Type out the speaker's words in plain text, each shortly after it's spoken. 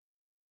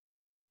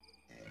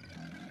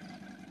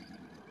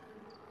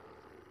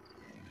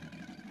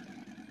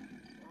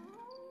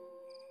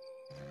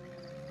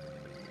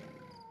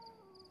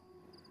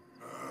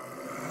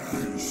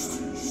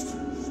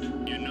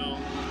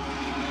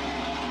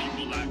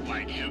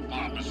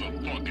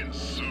Don't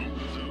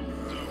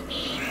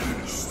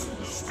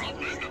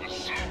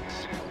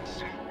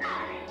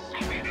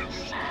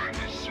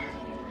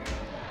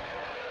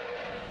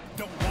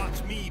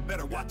watch me,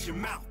 better watch your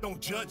mouth.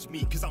 Don't judge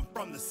me, cause I'm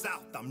from the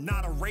South. I'm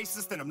not a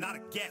racist and I'm not a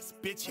guest.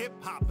 Bitch,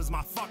 hip-hop is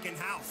my fucking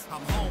house.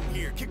 I'm home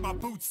here, kick my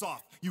boots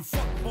off. You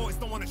fuck boys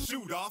don't wanna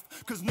shoot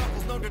off, cause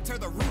Knuckles known to tear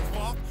the roof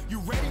off. You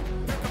ready?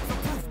 Pick up some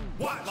proof.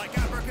 What? Like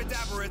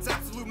abracadabra, it's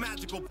absolute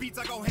magical. Beats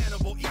I go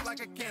Hannibal, eat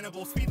like a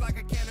cannibal, speed like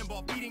a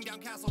cannonball, beating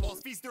down castle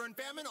walls, feast during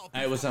famine.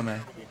 Hey, what's up,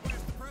 man?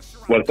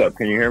 What's up?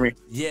 Can you hear me?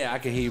 Yeah, I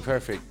can hear you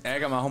perfect. Hey, I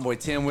got my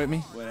homeboy Tim with me.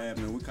 What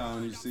happened? We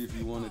calling you to see if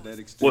you wanted that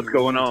extended. What's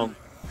going on?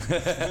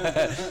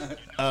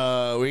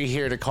 We're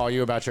here to call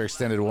you about your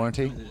extended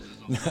warranty.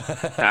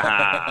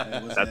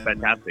 That's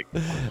fantastic.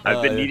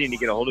 I've been needing to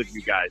get a hold of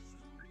you guys.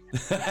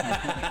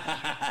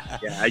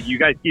 Yeah, you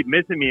guys keep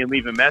missing me and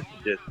leaving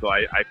messages, so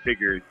I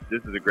figured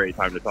this is a great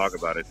time to talk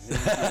about it.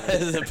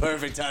 This is the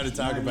perfect time to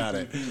talk about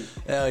it.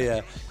 Hell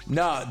yeah.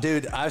 No,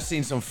 dude, I've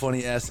seen some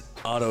funny-ass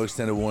auto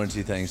extended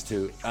warranty things,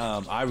 too.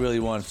 I really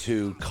wanted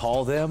to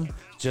call them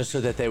just so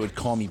that they would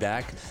call me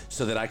back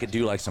so that I could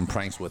do, like, some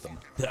pranks with them.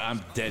 I'm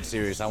dead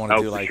serious. I want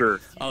to do, like, sure.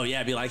 Oh,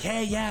 yeah, be like,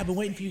 hey, yeah, I've been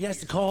waiting for you guys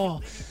to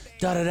call.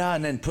 Da-da-da,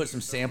 and then put some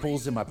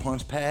samples in my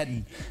punch pad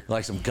and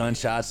like some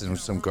gunshots and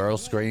some girl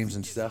screams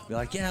and stuff. Be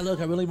like, yeah, look,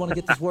 I really want to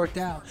get this worked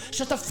out.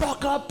 Shut the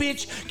fuck up,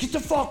 bitch. Get the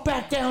fuck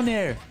back down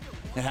there.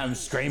 And have them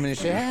screaming and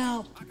shit,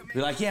 help. Be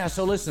like, yeah,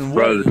 so listen,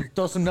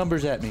 throw some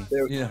numbers at me.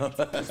 You know?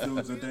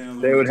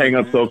 They would hang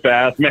up so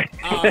fast, man.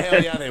 Oh,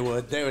 hell yeah, they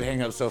would. They would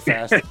hang up so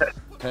fast.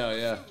 Hell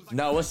yeah.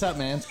 No, what's up,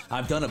 man?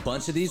 I've done a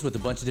bunch of these with a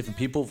bunch of different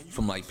people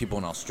from like people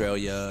in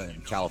Australia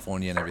and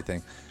California and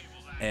everything.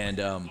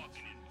 And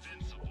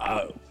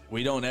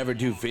we don't ever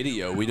do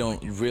video. We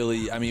don't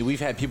really, I mean, we've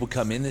had people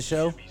come in the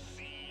show,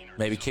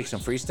 maybe kick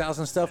some freestyles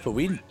and stuff, but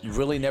we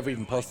really never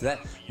even posted that.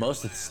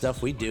 Most of the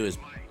stuff we do is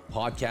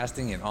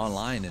podcasting and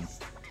online and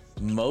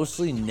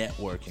mostly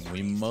networking.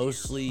 We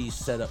mostly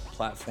set up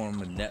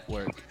platform and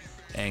network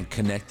and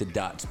connect the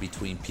dots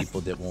between people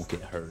that won't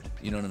get heard.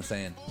 You know what I'm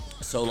saying?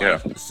 So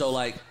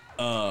like,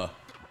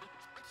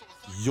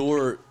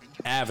 your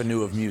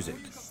avenue of music,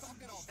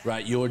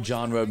 right? Your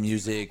genre of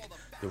music,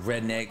 the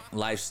redneck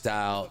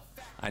lifestyle.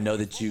 I know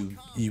that you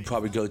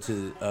probably go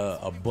to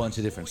a bunch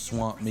of different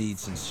swamp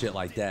meets and shit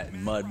like that,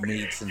 and mud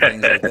meets and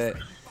things like that.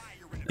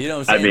 You know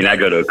what I'm saying? I mean, I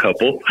go to a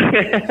couple.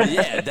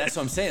 Yeah, that's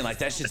what I'm saying. Like,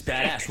 that shit's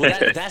badass.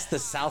 Well, that's the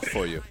South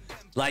for you.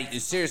 Like,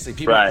 seriously,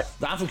 people. Right.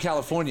 I'm from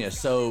California,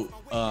 so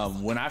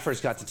when I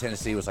first got to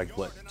Tennessee, it was like,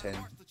 what, 10,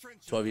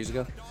 12 years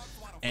ago?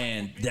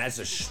 And that's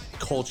a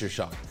culture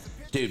shock.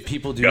 Dude,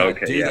 people do not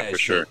do that for shit.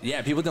 Sure.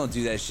 Yeah, people don't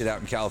do that shit out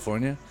in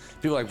California.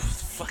 People are like, what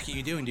the fuck are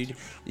you doing, dude?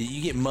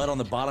 You get mud on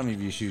the bottom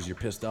of your shoes, you're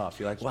pissed off.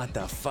 You're like, what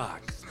the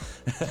fuck?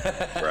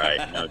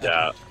 Right, no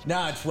doubt.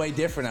 No, it's way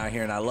different out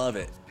here, and I love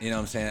it. You know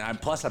what I'm saying?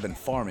 Plus, I've been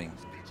farming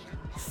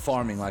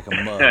like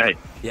a mug.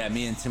 Yeah,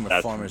 me and Tim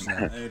are farmers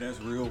now. Hey, that's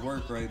real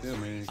work right there,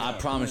 man. I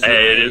promise you.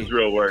 Hey, it is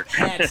real work.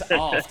 Hats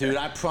off, dude.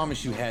 I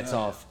promise you, hats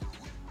off.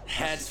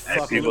 Hats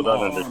fucking off. People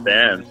don't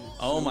understand.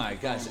 Oh my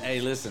gosh.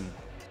 Hey, listen.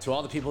 To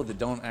all the people that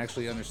don't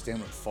actually understand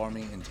what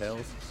farming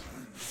entails,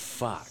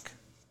 fuck.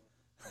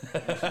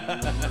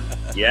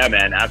 Yeah,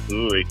 man,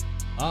 absolutely.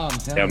 Oh, I'm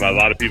telling you. A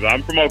lot of people.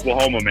 I'm from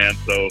Oklahoma, man,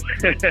 so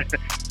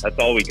that's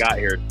all we got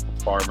here,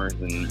 farmers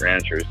and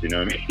ranchers, you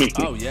know what I mean?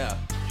 Oh, yeah.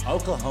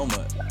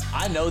 Oklahoma.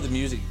 I know the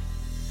music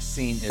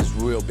scene is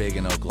real big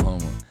in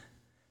Oklahoma.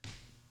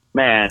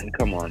 Man,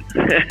 come on.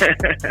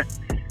 The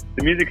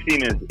music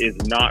scene is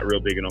not real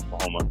big in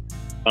Oklahoma.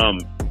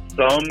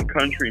 Some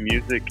country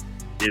music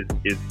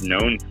is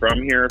known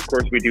from here. Of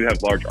course, we do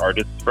have large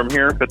artists from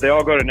here, but they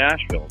all go to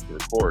Nashville to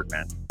record,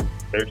 man.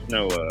 There's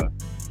no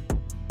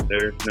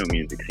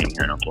music scene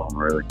here in Oklahoma,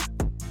 really.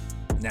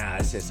 Nah,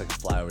 it's just like a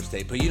flyover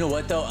state. But you know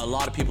what, though? A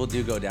lot of people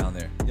do go down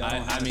there.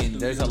 I mean,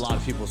 there's a lot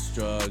of people,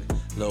 Strug,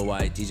 Lil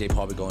White, DJ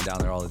Paul be going down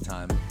there all the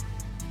time.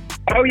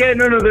 Oh, yeah,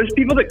 no, there's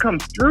people that come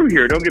through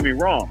here, don't get me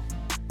wrong.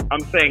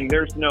 I'm saying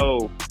there's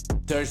no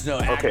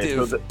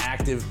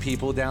active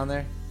people down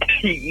there?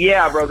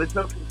 Yeah, bro, there's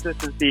no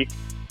consistency.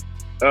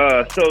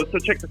 So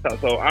check this out.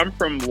 So I'm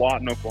from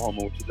Lawton,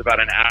 Oklahoma, which is about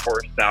an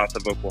hour south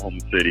of Oklahoma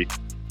City.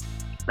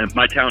 And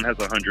my town has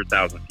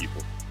 100,000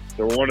 people.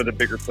 So we're one of the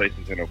bigger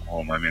places in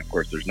Oklahoma. I mean, of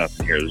course, there's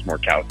nothing here. There's more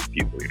cows than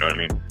people, you know what I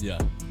mean? Yeah.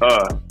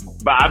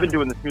 But I've been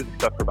doing this music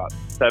stuff for about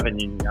 7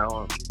 years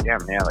now,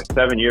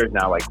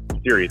 like,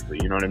 seriously,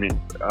 you know what I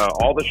mean?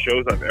 All the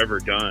shows I've ever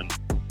done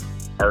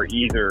are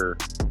either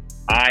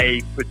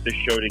I put the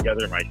show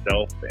together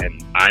myself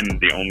and I'm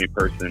the only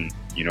person,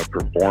 you know,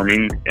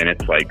 performing, and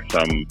it's like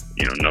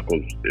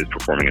Knuckles is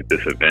performing at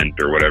this event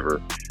or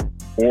whatever,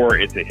 or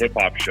it's a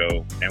hip-hop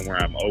show and where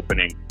I'm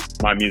opening,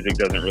 my music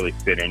doesn't really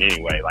fit in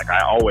anyway. Like,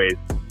 I always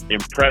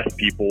impress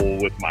people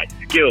with my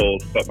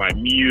skills, but my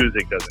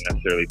music doesn't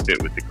necessarily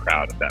fit with the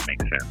crowd, if that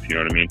makes sense. You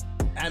know what I mean?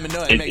 I mean,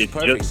 no, it makes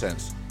perfect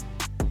sense.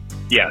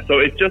 Yeah, so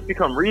it's just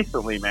become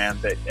recently, man,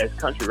 that as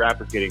country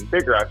rap is getting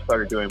bigger, I've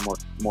started doing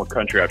more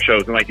country rap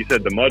shows. And like you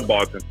said, the Mud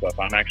Bogs and stuff,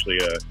 I'm actually,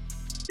 at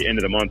the end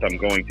of the month, I'm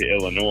going to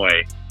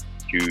Illinois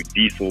to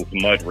Diesel's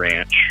Mud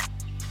Ranch.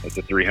 It's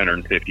a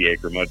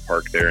 350-acre mud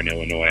park there in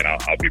Illinois, and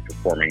I'll be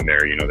performing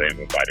there. You know, they've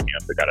invited me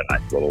up. They got a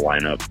nice little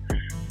lineup.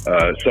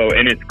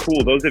 And it's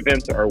cool. Those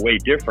events are way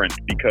different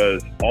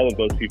because all of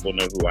those people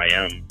know who I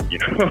am. You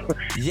know,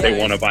 Yeah. they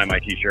want to buy my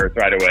T-shirts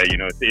right away. You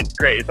know, it's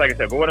great. It's like I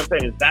said, but what I'm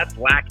saying is that's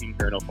lacking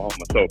here in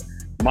Oklahoma. So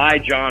my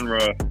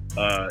genre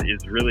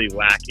is really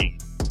lacking.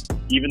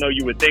 Even though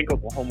you would think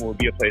Oklahoma would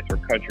be a place for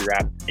country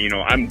rap, you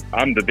know,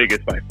 I'm the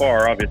biggest by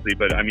far, obviously,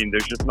 but I mean,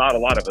 there's just not a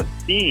lot of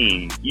a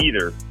scene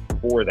either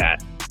for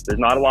that. There's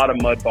not a lot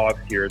of mud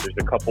bogs here. There's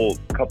a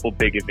couple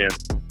big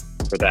events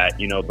for that,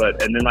 you know.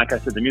 And then, like I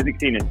said, the music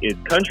scene is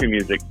country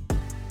music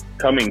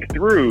coming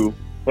through,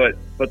 but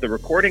the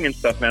recording and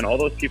stuff, man. All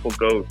those people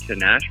go to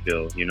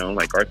Nashville, you know.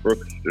 Like Garth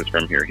Brooks is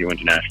from here. He went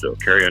to Nashville.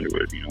 Carrie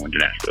Underwood, you know, went to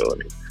Nashville. I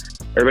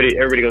mean,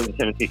 everybody goes to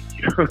Tennessee.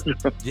 You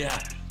know? Yeah.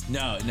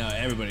 No,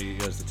 everybody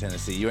goes to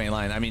Tennessee. You ain't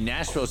lying. I mean,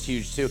 Nashville's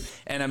huge too.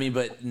 And I mean,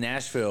 but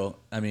Nashville,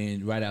 I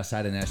mean, right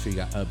outside of Nashville, you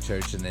got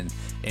Upchurch, and then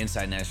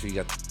inside Nashville, you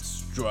got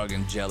Strug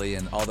and Jelly,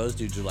 and all those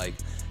dudes are like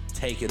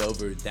taking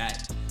over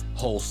that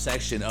whole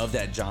section of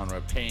that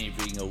genre,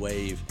 paving a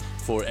wave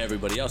for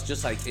everybody else,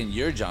 just like in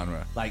your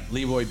genre, like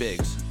Leroy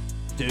Biggs.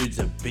 Dude's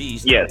a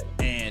beast. Yes.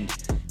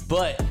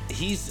 But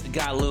he's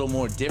got a little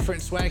more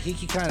different swag. He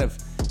can kind of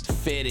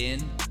fit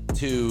in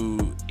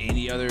to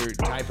any other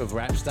type of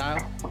rap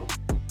style.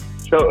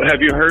 So,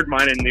 have you heard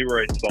mine and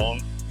Leroy's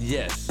song?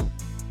 Yes.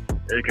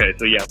 Okay,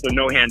 so yeah, so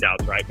no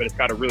handouts, right? But it's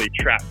got a really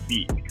trap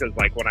beat because,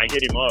 like, when I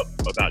hit him up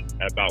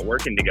about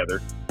working together,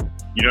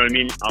 you know what I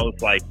mean? I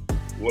was like,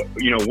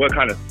 what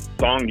kind of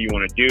song do you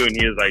want to do? And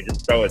he was like,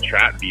 just throw a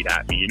trap beat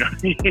at me, you know what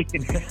I mean?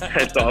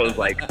 And so I was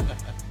like,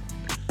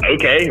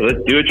 okay,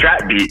 let's do a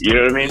trap beat, you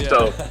know what I mean?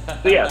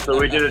 Yeah. So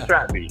we did a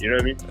trap beat, you know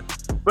what I mean?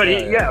 But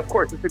yeah, of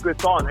course, it's a good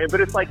song.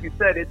 But it's like you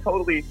said, it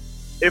totally.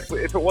 If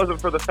it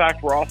wasn't for the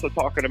fact we're also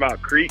talking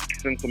about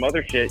creeks and some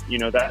other shit, you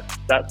know,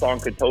 that song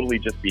could totally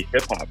just be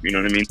hip hop. You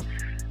know what I mean?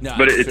 No,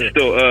 but it's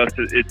still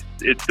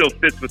it still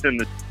fits within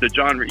the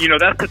genre. You know,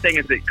 that's the thing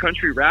is that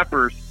country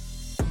rappers,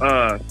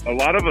 a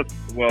lot of us,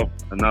 well,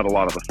 not a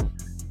lot of us,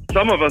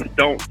 some of us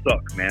don't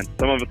suck, man.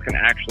 Some of us can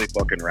actually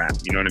fucking rap.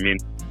 You know what I mean?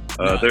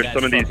 There's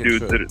some of these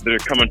dudes that are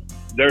coming.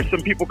 There's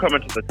some people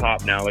coming to the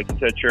top now, like you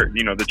said,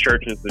 you know, the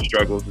Churches, the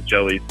Struggles, the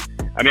Jellies.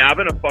 I mean, I've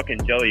been a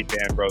fucking Jelly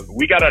fan, bro.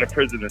 We got out of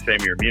prison the same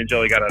year. Me and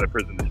Jelly got out of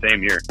prison the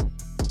same year.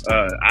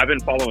 I've been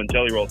following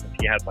Jelly Roll since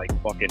he had like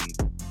fucking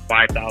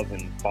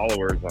 5,000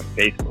 followers on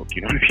Facebook.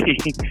 You know what I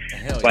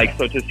mean? Like,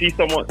 so to see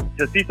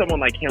someone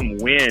like him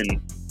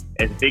win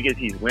as big as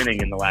he's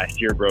winning in the last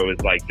year, bro, is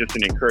like just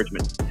an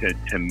encouragement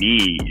to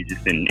me,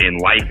 just in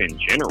life in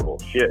general.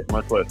 Shit,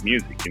 much less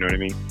music. You know what I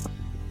mean?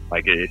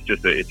 Like,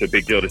 it's a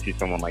big deal to see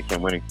someone like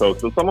him winning. So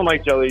someone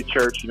like Jelly,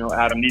 Church, you know,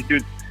 Adam, these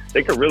dudes,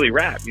 they could really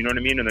rap, you know what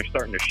I mean? And they're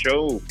starting to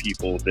show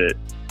people that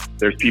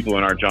there's people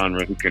in our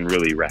genre who can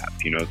really rap,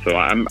 you know? So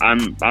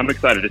I'm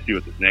excited to see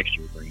what this next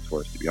year brings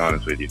for us, to be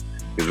honest with you,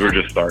 because we're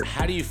just starting.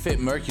 How do you fit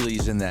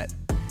Mercules in that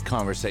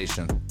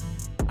conversation?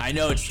 I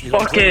know it's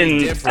completely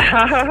different.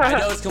 I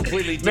know it's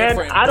completely different.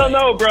 Man, I don't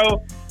know,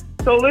 bro.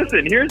 So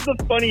listen, here's the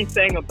funny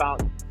thing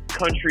about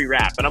country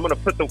rap, and I'm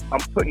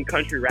putting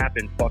country rap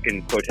in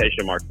fucking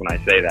quotation marks when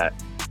I say that.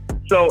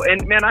 So,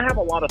 and man, I have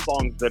a lot of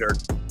songs that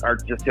are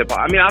just hip hop.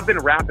 I mean, I've been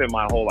rapping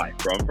my whole life,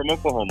 bro. I'm from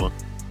Oklahoma.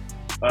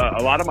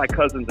 A lot of my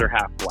cousins are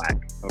half black.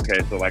 Okay,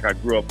 so like I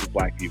grew up with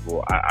black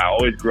people. I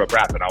always grew up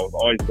rapping. I was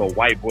always the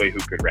white boy who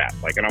could rap.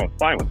 Like, and I was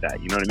fine with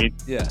that. You know what I mean?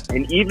 Yeah.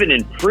 And even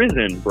in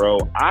prison,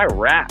 bro, I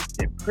rapped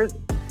in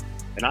prison,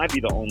 and I'd be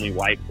the only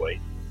white boy.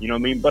 You know what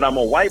I mean? But I'm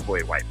a white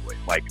boy.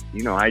 Like,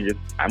 you know,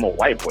 I'm a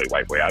white boy.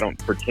 I don't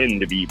pretend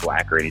to be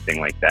black or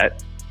anything like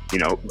that. You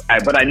know,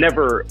 but I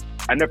never,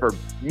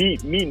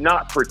 me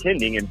not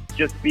pretending and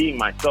just being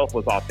myself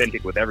was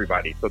authentic with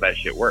everybody. So that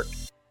shit worked.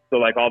 So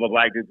like all the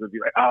black dudes would be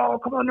like, oh,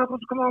 come on, Knuckles,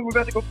 come on, we're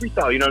about to go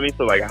freestyle. You know what I mean?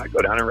 So like I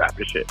go down and rap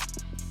this shit.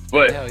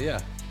 But hell yeah.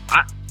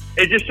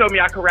 It just showed me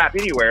I could rap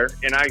anywhere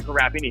and I could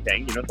rap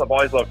anything, you know, so I've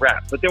always loved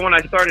rap. But then when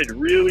I started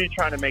really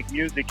trying to make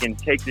music and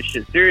take this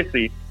shit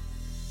seriously,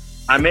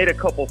 I made a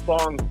couple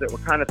songs that were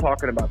kind of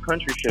talking about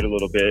country shit a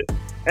little bit.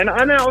 And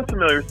I know I was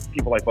familiar with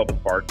people like Bubba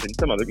Sparks and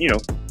some other, you know,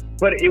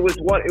 but it was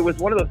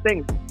one of those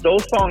things.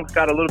 Those songs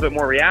got a little bit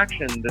more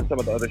reaction than some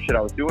of the other shit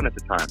I was doing at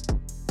the time.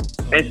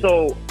 And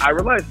so I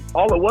realized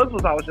all it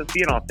was I was just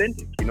being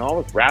authentic. You know, I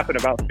was rapping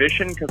about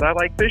fishing because I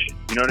like fishing.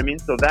 You know what I mean?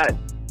 So that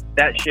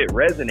shit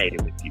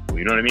resonated with people.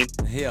 You know what I mean?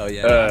 Hell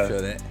yeah, I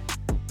feel that.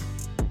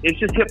 It's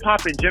just hip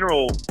hop in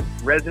general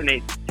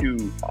resonates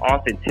to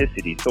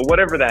authenticity. So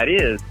whatever that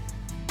is,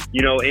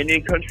 you know, and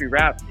in country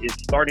rap is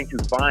starting to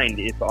find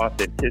its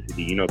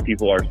authenticity. You know,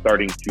 people are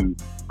starting to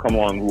come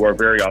along who are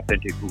very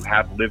authentic, who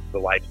have lived the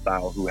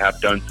lifestyle, who have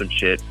done some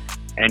shit,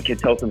 and can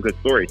tell some good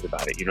stories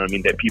about it. You know what I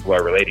mean? That people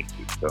are relating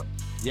to. So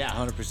yeah,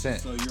 100%.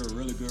 So you're a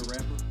really good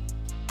rapper?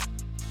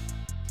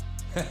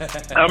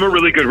 I'm a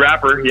really good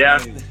rapper. Yeah.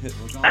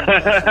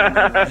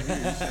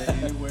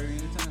 Anywhere,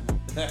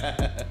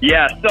 anytime.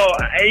 Yeah. So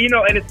you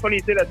know, and it's funny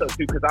you say that though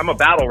too, because I'm a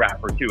battle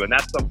rapper too, and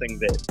that's something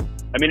that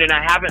I mean, and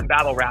I haven't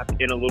battle rapped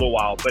in a little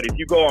while, but if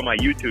you go on my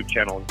YouTube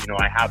channel, you know,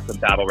 I have some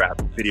battle rap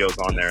videos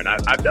on there, and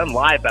I've done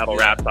live battle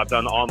raps, I've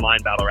done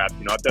online battle raps,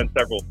 you know, I've done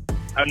several.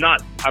 I'm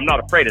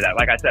not afraid of that.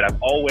 Like I said,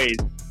 I've always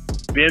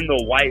been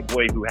the white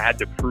boy who had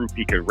to prove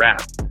he could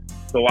rap.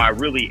 So I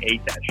really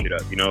ate that shit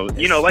up, you know,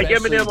 like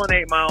Eminem on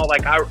 8 Mile,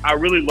 like I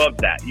really loved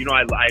that. You know,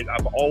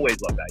 I've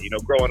always loved that. You know,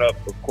 growing up,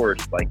 of course,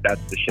 like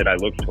that's the shit I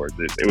looked towards.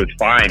 It was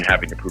fine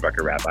having to prove I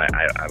could rap.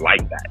 I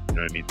like that. You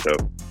know what I mean? So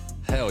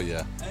hell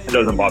yeah, it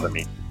doesn't bother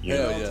me. You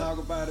hell know? yeah, Talk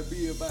about it,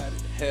 be about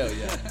it. hell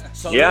yeah.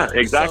 So Yeah, look,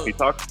 exactly.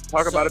 so-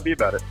 Talk about it, be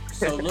about it.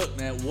 So look,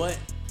 man,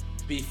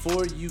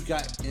 before you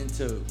got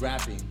into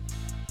rapping,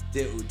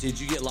 did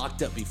you get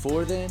locked up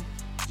before then?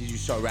 Did you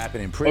start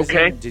rapping in prison?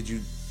 Okay. Did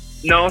you?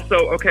 No,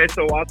 so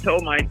I'll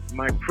tell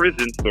my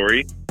prison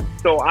story.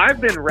 So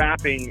I've been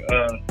rapping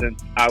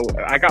since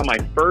I got my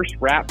first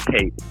rap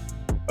tape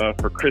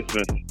for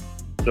Christmas.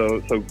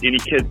 So any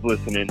kids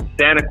listening,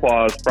 Santa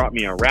Claus brought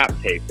me a rap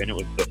tape, and it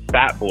was the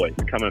Fat Boys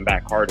Coming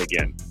Back Hard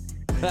Again.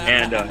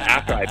 And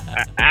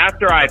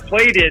after I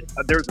played it,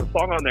 there's a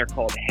song on there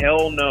called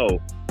Hell No.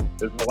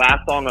 It was the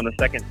last song on the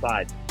second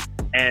side,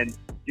 and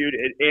dude,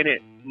 in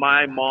it,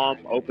 my mom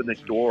opened the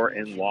door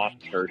and lost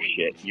her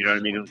shit. You know what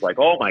I mean? It was like,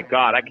 oh my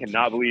God, I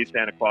cannot believe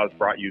Santa Claus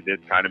brought you this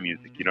kind of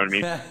music. You know what I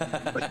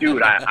mean? But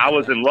dude, I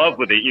was in love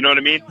with it. You know what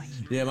I mean?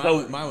 Yeah,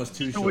 mine was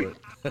too short.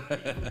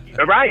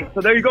 Right. So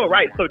there you go.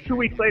 Right. So 2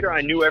 weeks later,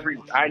 I knew every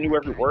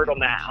word on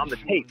the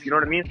tape. You know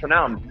what I mean? So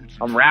now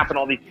I'm rapping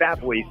all these Fat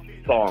Boys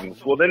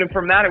songs. Well, then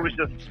from that, it was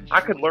just, I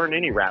could learn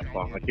any rap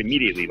song, like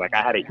immediately. Like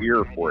I had an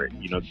ear for it,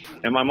 you know,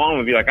 and my mom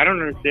would be like, I don't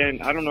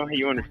know how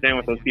you understand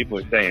what those people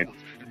are saying.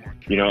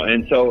 You know,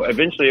 and so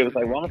eventually it was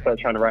like, well, I started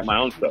trying to write my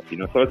own stuff, you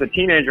know. So as a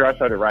teenager, I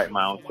started writing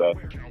my own stuff.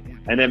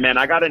 And then, man,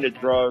 I got into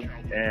drugs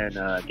and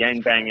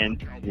gang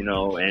banging, you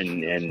know,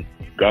 and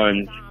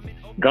guns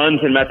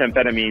and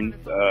methamphetamines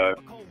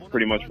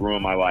pretty much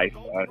ruined my life.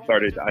 I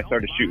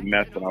started shooting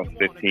meth when I was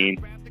 15.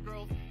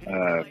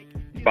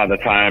 By the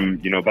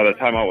time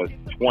I was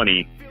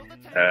 20,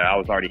 I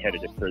was already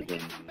headed to prison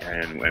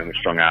and was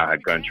strung out,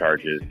 had gun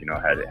charges, you know,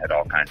 had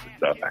all kinds of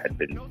stuff. I had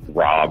been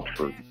robbed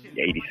for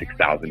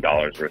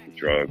 $86,000 worth of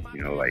drugs,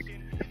 you know, like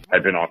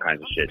had been all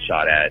kinds of shit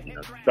shot at, you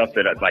know, stuff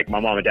that like my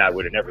mom and dad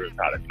would have never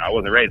thought of. You know, I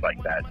wasn't raised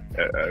like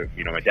that.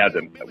 You know, my dad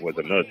was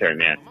a military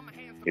man.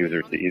 He's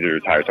a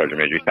retired sergeant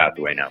major. He's passed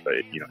away now, but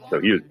you know,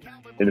 so he was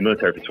in the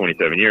military for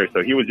 27 years.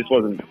 So he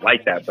wasn't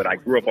like that. But I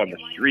grew up on the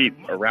street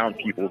around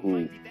people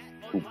who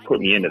put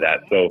me into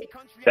that. So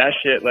that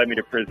shit led me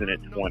to prison at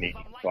 20.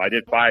 So I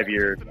did 5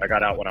 years. I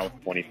got out when I was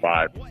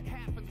 25.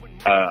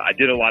 I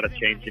did a lot of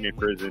changing in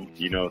prison,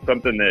 you know,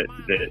 something that,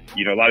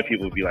 you know, a lot of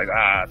people would be like,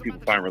 people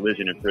find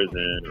religion in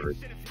prison or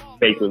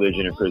fake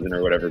religion in prison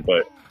or whatever.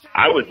 But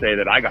I would say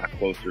that I got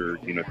closer,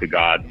 you know, to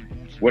God,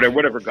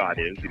 whatever God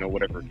is, you know,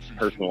 whatever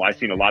personal. I've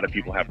seen a lot of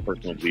people have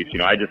personal beliefs. You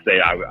know, I just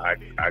say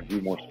I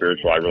grew more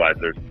spiritual. I realized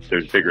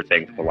there's bigger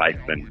things to life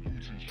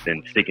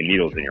than sticking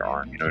needles in your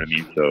arm. You know what I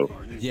mean? So,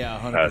 yeah,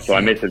 100%. So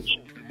I made some,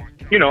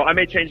 you know, I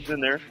made changes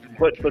in there,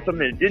 but something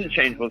that didn't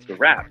change was the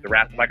rap. The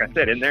rap, like I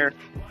said, in there,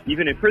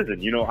 even in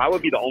prison, you know, I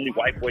would be the only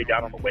white boy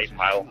down on the weight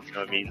pile. You know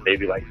what I mean? They'd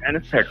be like, man,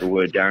 it's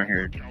Peckerwood down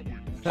here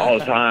all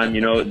the time,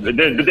 you know. But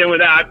then with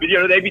that, you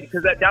know, they'd be,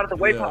 because that down at the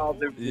weight pile, all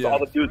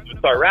the dudes would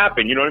start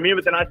rapping. You know what I mean?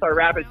 But then I started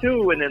rapping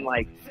too, and then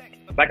like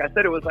I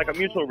said, it was like a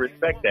mutual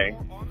respect thing.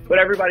 But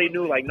everybody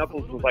knew like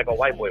Knuckles was like a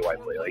white boy. Like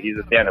he's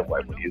a stand-up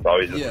white boy. He's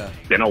always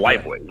just been a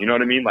white boy. You know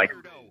what I mean? Like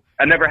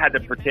I never had to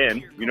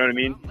pretend. You know what I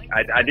mean?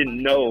 I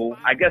didn't know.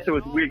 I guess it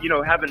was weird. You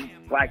know, having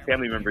black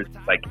family members,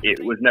 like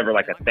it was never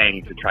like a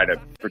thing to try to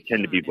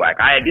pretend to be black.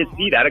 I did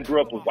see that. I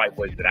grew up with white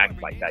boys that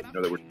acted like that. You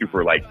know, that were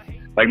super like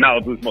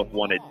Malibu's Most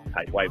Wanted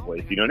type white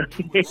boys. You know what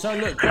I mean? So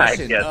look,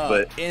 question, I guess,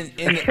 but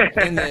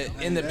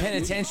in the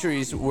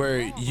penitentiaries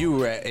where you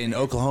were at in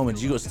Oklahoma,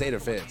 did you go state or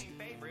feds?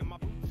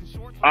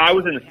 I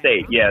was in the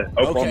state, yeah,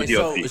 Oklahoma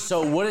Okay, DOC.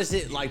 so what is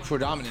it like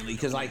predominantly?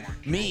 Because like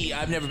me,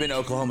 I've never been to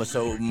Oklahoma,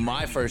 so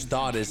my first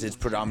thought is it's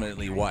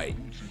predominantly white.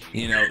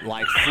 You know,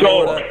 like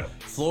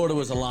Florida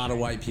was a lot of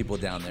white people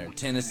down there.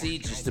 Tennessee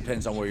just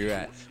depends on where you're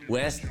at.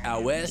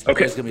 Out west,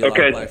 there's gonna be a lot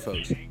of black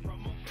folks.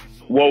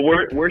 Well,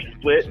 we're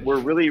split. We're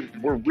really.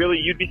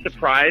 You'd be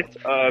surprised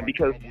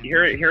because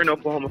here in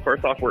Oklahoma,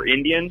 first off, we're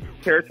Indian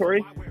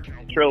territory.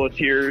 Trail of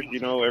Tears, you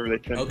know, wherever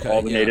they send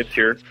all the natives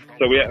here.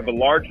 So we have a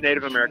large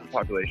Native American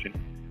population.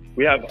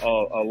 We have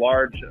a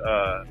large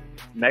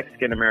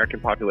Mexican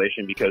American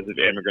population because of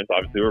immigrants.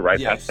 Obviously, we're right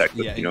past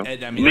Texas. You know,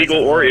 I mean, legal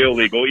or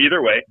illegal,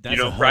 either way. You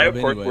know, right? Of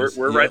course,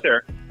 we're right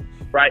there,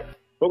 right?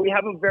 But we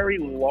have a very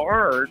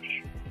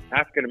large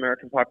African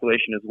American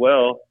population as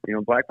well. You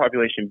know, black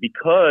population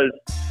because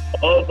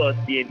of us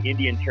being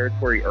Indian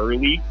territory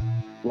early.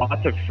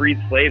 Lots of freed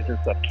slaves and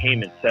stuff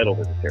came and settled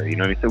in this area. You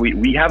know what I mean? So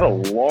we have a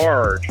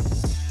large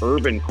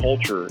urban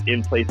culture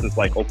in places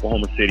like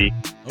Oklahoma City,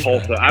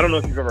 Tulsa. I don't know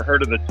if you've ever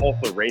heard of the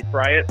Tulsa race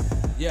riot,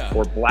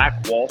 or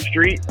Black Wall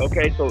Street.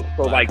 Okay, so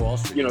like,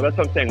 you know, that's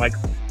what I'm saying. Like,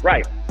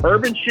 right,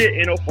 urban shit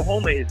in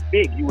Oklahoma is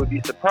big. You would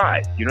be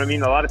surprised. You know what I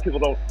mean? A lot of people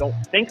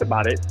don't think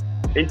about it.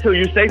 until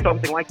you say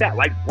something like that,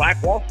 like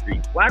Black Wall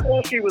Street. Black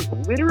Wall Street was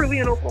literally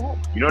in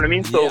Oklahoma. You know what I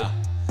mean? So,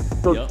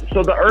 Yeah.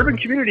 so the urban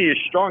community is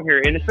strong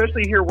here, and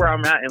especially here where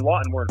I'm at in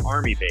Lawton, we're an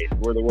Army base.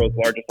 We're the world's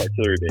largest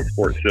artillery base,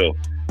 Fort Sill.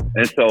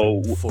 And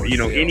so, Fort you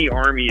know, Sill. any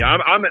Army,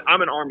 I'm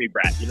an Army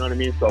brat. You know what I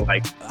mean? So,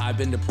 like, I've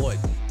been deployed.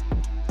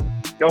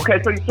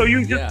 okay, so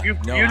you just Yeah.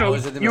 No, you I know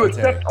was in the you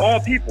military. accept all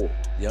people.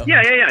 Yep.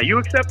 Yeah. You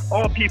accept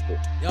all people.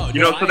 Yo,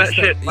 You no, know, so I that expect-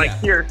 shit, like yeah.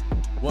 here.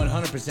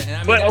 100%. And I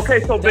mean, But, that's, okay,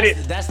 so, but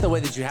that's the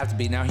way that you have to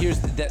be. Now here's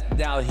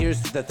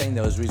the thing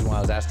though, is the reason why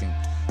I was asking.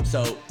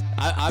 So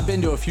I've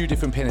been to a few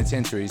different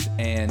penitentiaries,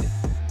 and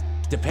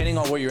depending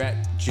on where you're at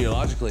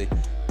geologically,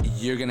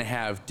 you're gonna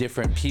have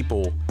different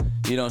people.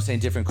 You know what I'm saying?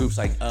 Different groups.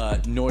 Like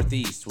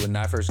Northeast, when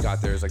I first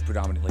got there, is like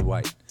predominantly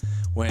white.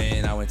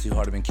 When I went to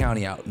Hardeman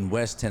County out in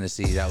West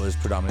Tennessee, that was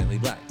predominantly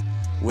black.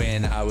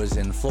 When I was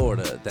in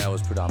Florida, that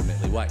was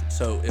predominantly white.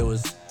 So it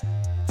was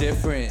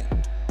different.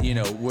 You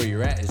know, where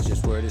you're at is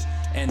just where it is.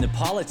 And the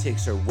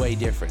politics are way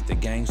different. The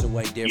gangs are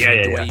way different.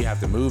 Yeah, the way yeah. you have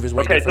to move is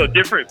way Okay, so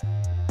different.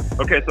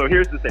 Okay, so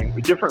here's the thing: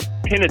 different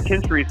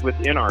penitentiaries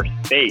within our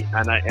state,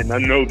 and I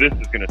know this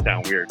is going to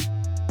sound weird,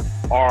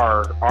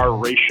 are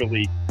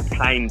racially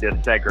kind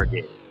of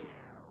segregated,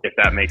 if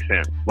that makes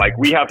sense. Like,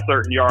 we have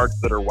certain yards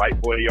that are white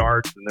boy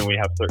yards, and then we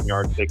have certain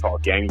yards they call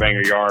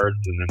gangbanger yards,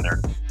 and then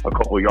there's a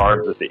couple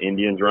yards that the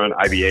Indians run,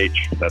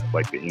 IBH, that's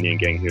like the Indian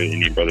Ganghood,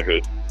 Indian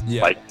Brotherhood.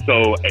 Yeah. Like,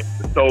 so,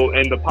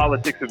 and the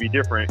politics would be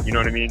different, you know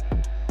what I mean?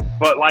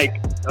 But,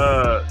 like,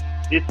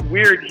 it's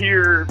weird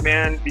here,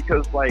 man,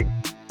 because, like,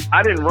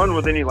 I didn't run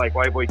with any, like,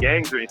 white boy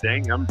gangs or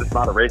anything. I'm just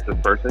not a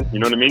racist person, you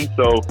know what I mean?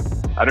 So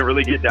I didn't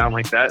really get down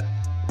like that.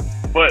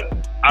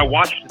 But I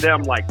watched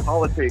them, like,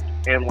 politic,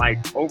 and, like,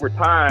 over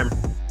time,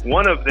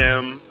 one of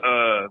them,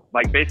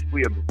 like,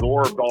 basically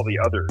absorbed all the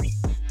others.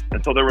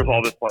 And so there was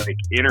all this, like,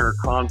 inner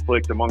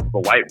conflict amongst the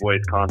white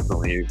boys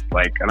constantly.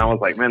 Like, and I was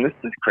like, man, this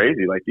is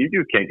crazy. Like, these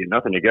dudes can't get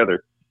nothing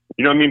together.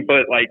 You know what I mean?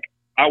 But, like,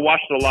 I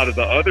watched a lot of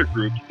the other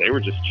groups. They were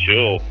just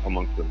chill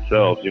amongst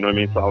themselves. You know what I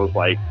mean? So I was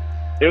like,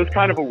 it was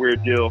kind of a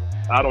weird deal.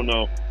 I don't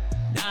know.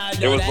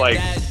 No, was like-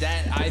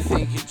 that I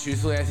think,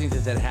 truthfully, I think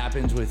that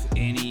happens with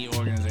any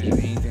organization,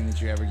 anything that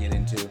you ever get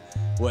into,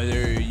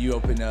 whether you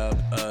open up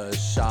a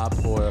shop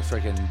or a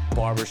freaking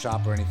barber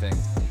shop or anything.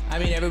 I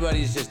mean,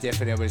 everybody's just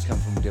different. Everybody's come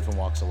from different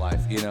walks of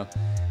life, you know?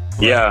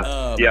 But,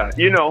 Yeah,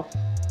 you know.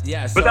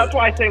 Yeah, so, But that's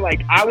why I say,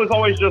 like, I was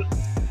always just,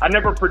 I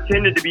never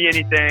pretended to be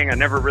anything. I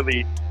never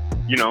really,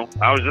 you know,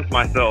 I was just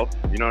myself.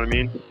 You know what I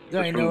mean?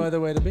 there ain't no other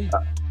way to be.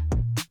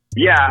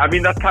 Yeah, I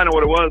mean, that's kind of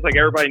what it was. Like,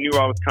 everybody knew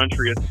I was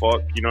country as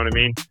fuck, you know what I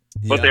mean?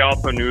 But Yeah. they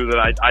also knew that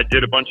I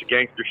did a bunch of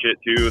gangster shit,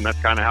 too, and that's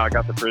kind of how I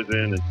got to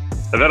prison.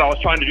 And then I was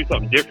trying to do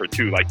something different,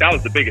 too. Like, that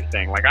was the biggest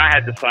thing. Like, I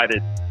had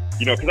decided,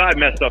 you know, because I had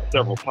messed up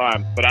several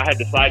times, but I had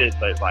decided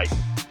that, like,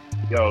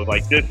 yo,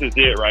 like, this is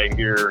it right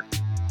here.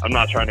 I'm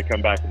not trying to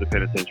come back to the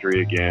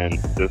penitentiary again.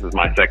 This is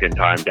my second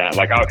time down.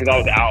 Like, because I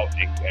was out,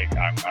 and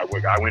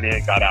like, I went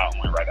in, got out,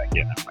 and went right back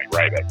in. I'm like,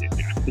 right back in,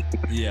 you know?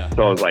 Yeah.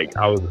 So I was like,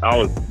 I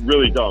was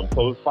really dumb.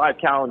 So it was 5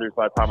 calendars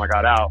by the time I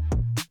got out,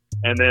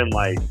 and then,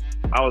 like,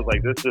 I was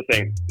like,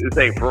 this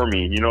ain't for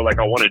me. You know, like,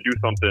 I want to do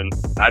something.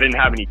 I didn't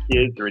have any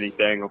kids or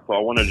anything, so I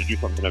wanted to do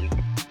something. I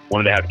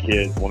wanted to have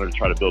kids, wanted to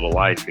try to build a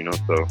life, you know.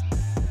 So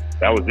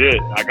that was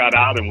it. I got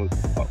out and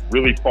was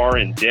really far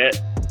in debt.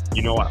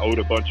 You know, I owed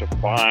a bunch of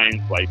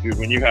fines. Like, dude,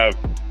 when you have,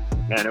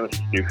 man, it was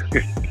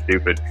stupid.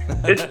 Stupid.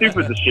 It's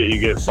stupid the shit you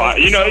get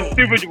fined. You know, it's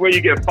stupid where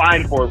you get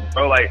fined for,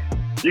 bro. Like,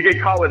 you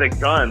get caught with a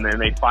gun and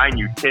they fine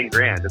you 10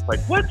 grand. It's like,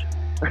 what?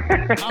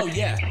 Oh,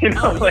 yeah. You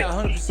know, oh, yeah,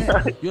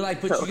 100%. You're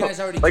like, but you guys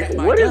already like, kept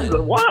my what gun. is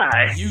the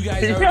why? You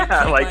guys already Yeah,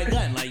 kept like- my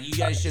gun. Like, you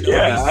guys should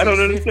Yeah, I don't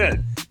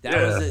understand. That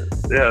Yeah. was it.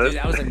 Yeah, Dude,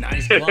 that was a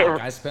nice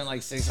block. I spent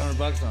like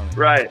 $600 on it.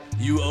 Right.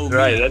 You owe me,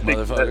 Right,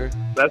 motherfucker.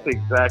 that's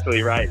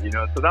exactly right. You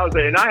know, so that was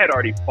it. And I had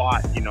already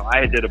fought. You know,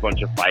 I did a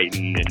bunch of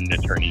fighting and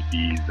attorney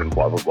fees and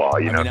blah blah blah.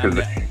 You know, I 'cause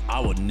mean, I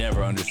would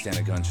never understand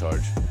a gun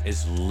charge.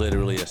 It's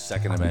literally a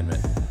Second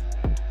Amendment.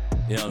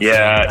 You know what I'm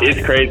yeah, saying?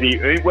 it's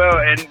crazy. Well,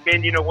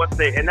 and you know, once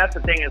they, and that's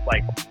the thing is,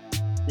 like,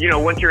 you know,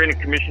 once you're in a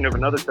commission of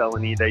another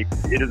felony,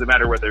 it doesn't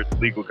matter whether it's a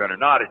legal gun or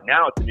not. And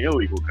now it's an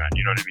illegal gun.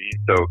 You know what I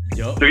mean?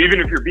 Yup. So even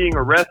if you're being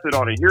arrested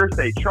on a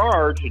hearsay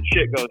charge and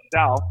shit goes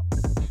south,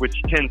 which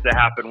tends to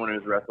happen when it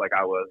was arrested like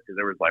I was, because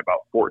there was like about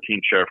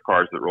 14 sheriff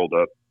cars that rolled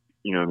up.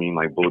 You know what I mean?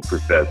 Like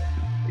bulletproof vests.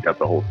 They got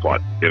the whole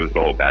SWAT. It was the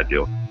whole bad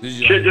deal. Did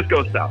you, Shit just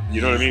goes south.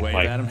 You know what I mean? wave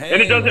Like, at 'em? and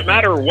Hey, it doesn't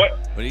matter what.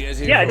 What are you guys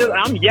here Yeah, for?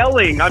 I'm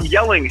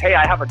yelling. Hey,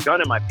 I have a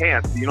gun in my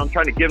pants. You know, I'm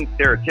trying to give them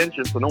their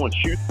attention so no one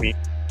shoots me.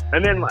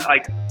 And then,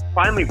 like,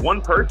 finally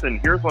one person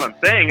hears what I'm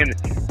saying, and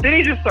then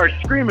he just starts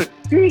screaming,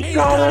 he's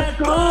got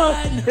a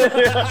gun!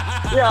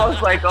 Yeah, I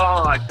was like,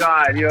 oh my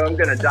God, you know, I'm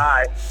gonna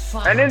die.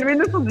 Fuck. And then, I mean,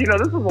 this was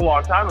a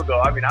long time ago.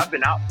 I mean, I've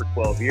been out for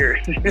 12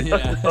 years. You know,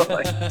 Yeah. so,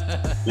 like,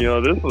 you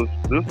know, this was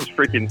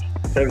freaking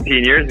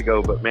 17 years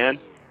ago, but man,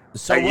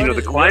 So you know,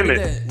 the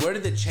climate. Where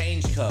did the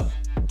change come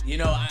You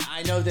know,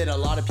 I know that a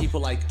lot of people,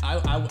 like,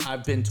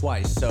 I've been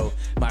twice. So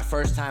my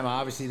first time, I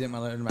obviously didn't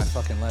learn my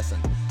fucking lesson.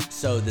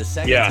 So the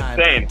second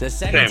time,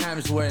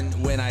 time's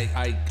when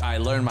I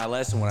learned my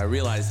lesson, when I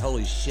realized,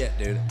 holy shit,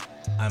 dude,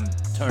 I'm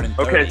turning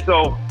 30. Okay,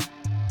 so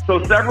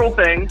several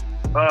things.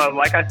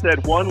 Like I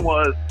said, one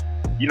was,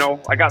 you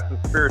know, I got some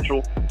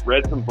spiritual,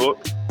 read some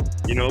books,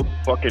 you know,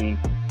 fucking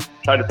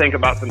tried to think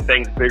about some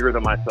things bigger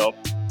than myself.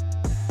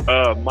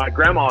 My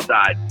grandma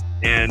died,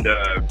 and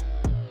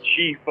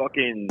she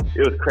fucking,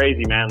 it was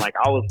crazy, man. Like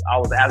I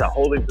was at a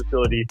holding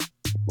facility,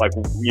 like,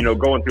 you know,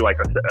 going through like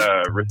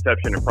a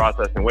reception and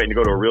process and waiting to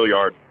go to a real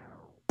yard.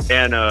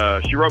 And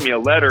she wrote me a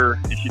letter,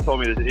 and she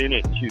told me that in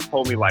it, she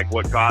told me like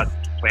what God's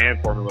plan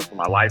for me was for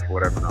my life or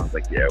whatever. And I was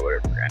like, yeah,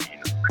 whatever, Granny, you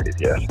know,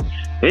 crazy ass.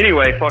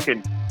 Anyway,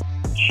 fucking,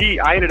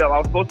 I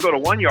was supposed to go to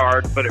one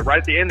yard, but right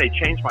at the end, they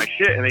changed my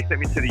shit, and they sent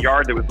me to the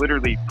yard that was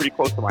literally pretty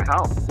close to my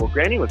house. Well,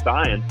 Granny was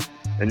dying,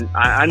 and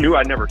I knew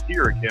I'd never see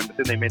her again, but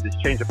then they made this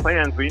change of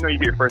plans. But, you know, you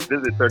get your first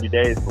visit 30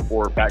 days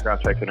before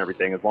background checks and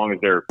everything, as long as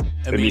they're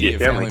immediate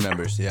family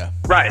members, yeah.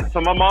 Right. So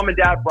my mom and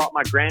dad brought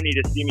my granny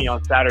to see me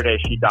on Saturday.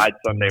 She died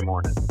Sunday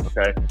morning,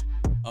 okay?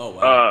 Oh,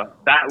 wow.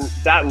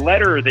 That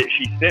letter that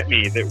she sent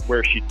me,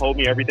 where she told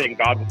me everything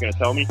God was going to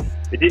tell me,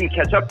 it didn't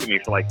catch up to me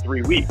for like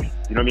 3 weeks. You know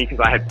what I mean? Because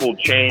I had pulled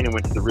chain and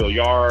went to the real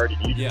yard.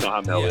 And you just know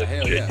how Mel is.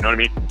 Shit, yeah. You know what I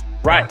mean?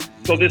 Right.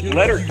 So this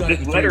letter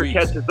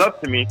catches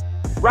up to me.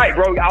 Right,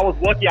 bro. I was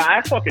lucky.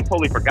 I fucking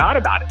totally forgot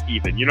about it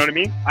even. You know what I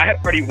mean? I had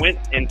already went,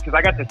 and because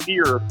I got to see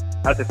her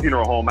at the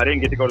funeral home. I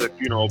didn't get to go to the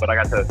funeral, but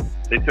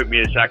they took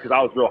me to shack because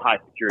I was real high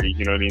security.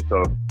 You know what I mean?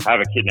 So I have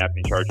a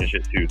kidnapping charge and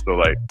shit too. So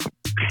like,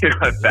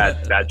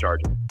 bad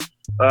charges.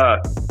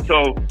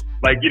 So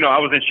like, you know, I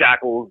was in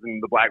shackles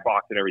and the black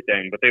box and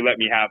everything, but they let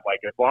me have like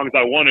as long as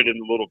I wanted in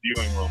the little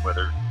viewing room with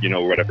her, you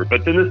know, whatever.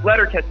 But then this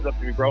letter catches up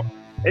to me, bro.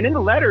 And in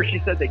the letter, she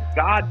said that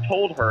God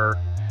told her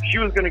she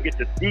was going to get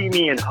to see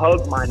me and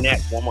hug my neck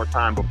one more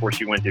time before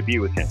she went to be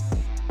with him.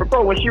 But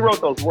bro, when she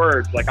wrote those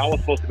words, like I was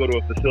supposed to go to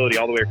a facility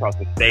all the way across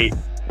the state.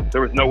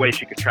 There was no way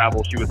she could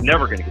travel. She was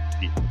never going to get to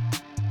see me.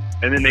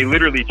 And then they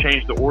literally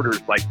changed the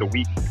orders like the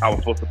week I was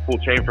supposed to pull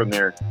chain from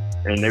there.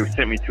 And they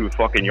sent me to a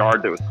fucking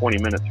yard that was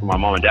 20 minutes from my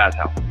mom and dad's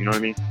house. You know what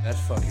I mean? That's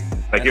fucking...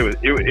 Like it was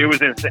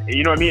insane.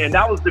 You know what I mean? And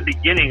that was the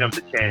beginning of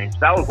the change.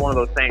 That was one of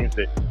those things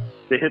that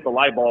hit the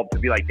light bulb to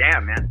be like,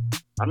 damn, man,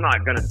 I'm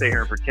not going to sit here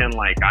and pretend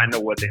like I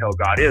know what the hell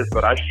God is,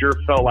 but I sure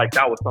felt like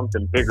that was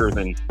something bigger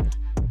than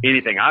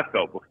anything I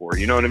felt before.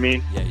 You know what I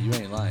mean? Yeah, you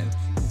ain't lying.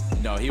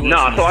 No, he was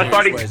so I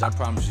started... ways, I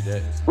promise you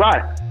that.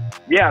 Right.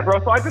 Yeah,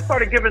 bro. So I just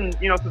started giving,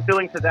 you know, some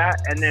feeling to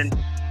that. And then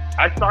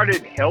I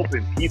started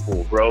helping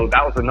people, bro.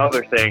 That was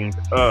another thing.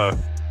 I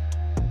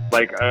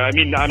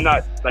mean, I'm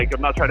not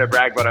trying to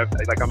brag, but I'm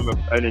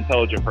an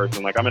intelligent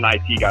person. Like, I'm an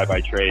IT guy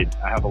by trade.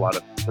 I have a lot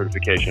of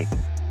certifications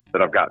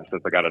that I've gotten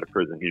since I got out of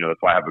prison. You know,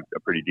 that's why I have a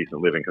pretty decent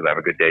living, because I have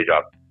a good day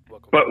job.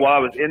 But while I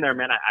was in there,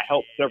 man, I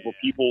helped several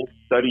people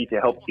study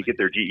to help to get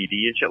their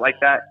GED and shit like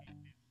that.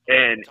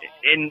 And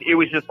it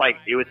was just like,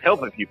 it was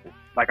helping people.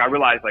 Like, I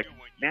realized, like,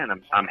 man,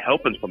 I'm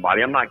helping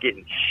somebody. I'm not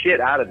getting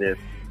shit out of this,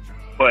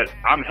 but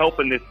I'm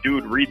helping this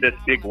dude read this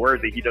big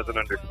word that he doesn't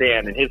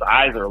understand, and his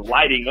eyes are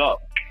lighting up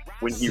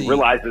when he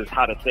realizes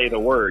how to say the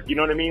word. You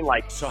know what I mean?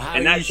 Like, so how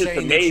and are that's you just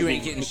saying that you amazing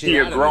ain't getting to shit see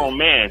a out of grown it?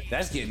 man.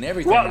 That's getting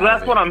everything. Well, out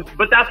that's of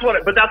what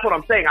it. that's what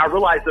I'm saying. I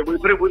realized that,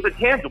 but it was a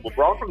tangible,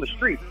 bro. I'm from the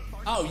street.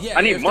 Oh yeah,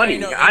 I need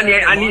money.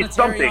 I need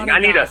something. I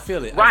need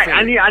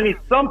I need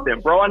something,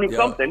 bro. I need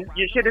something.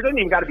 Shit, it doesn't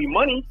even got to be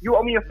money. You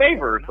owe me a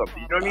favor or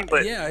something. You know what I mean?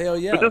 But yeah, hell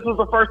yeah. But this was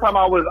the first time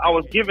I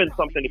was giving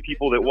something to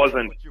people that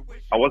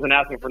I wasn't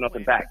asking for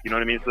nothing back. You know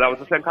what I mean? So that was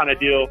the same kind of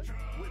deal.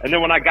 And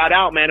then when I got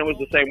out, man, it was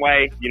the same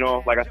way. You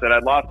know, like I said, I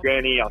lost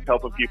Granny. I was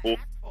helping people.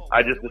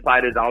 I just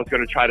decided I was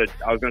gonna try to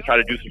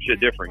do some shit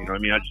different. You know what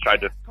I mean? I just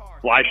tried to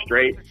fly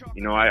straight.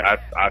 You know, I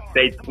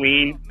stayed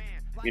clean.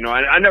 You know,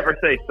 I never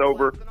say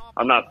sober.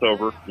 I'm not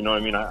sober. You know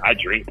what I mean? I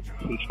drink.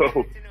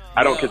 So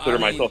I don't consider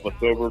myself a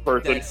sober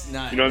person.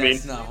 You know what I mean?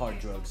 That's not hard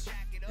drugs.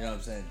 You know what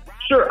I'm saying?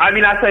 Sure. I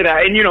mean, I say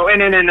that. And, you know,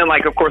 and then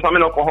like, of course, I'm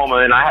in Oklahoma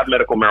and I have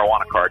medical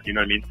marijuana card. You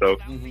know what I mean? So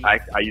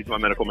I use my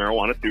medical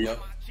marijuana too. Yep.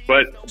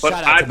 But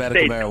I've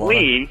stayed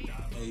clean.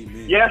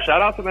 Amen. Yeah,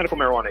 shout out to medical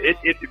marijuana.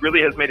 It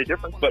really has made a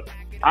difference. But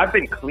I've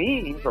been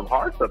clean from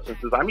hard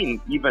substances. I mean,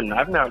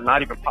 I've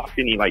not even popped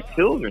any like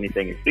pills or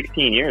anything in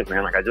 16 years,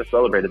 man. Like, I just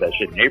celebrated that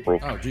shit in April.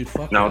 Oh, dude,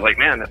 fuck. And I was like,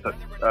 man, that's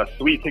a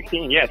sweet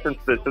 16. Yeah, since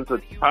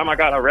the time I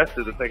got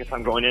arrested, the second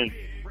time going in,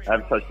 I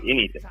haven't touched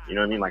anything. You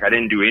know what I mean? Like, I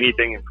didn't do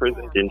anything in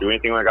prison. Didn't do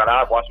anything when I got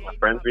out. I've watched my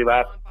friends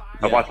relapse.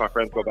 I've watched my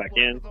friends go back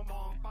in.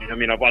 You know what I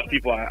mean? I've watched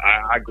people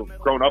I've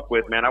grown up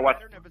with, man. I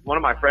watched one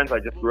of my friends I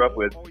just grew up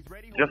with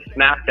just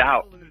snapped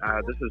out.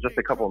 This was just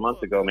a couple of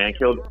months ago, man.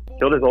 Killed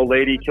his old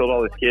lady, killed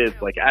all his kids,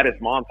 like at his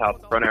mom's house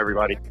in front of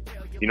everybody.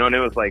 You know, and it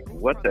was like,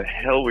 what the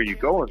hell were you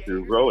going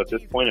through, bro, at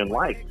this point in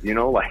life? You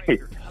know,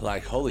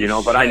 like holy you know,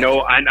 shit. But I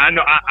know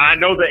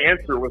the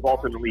answer was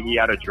ultimately he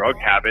had a drug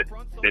habit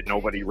that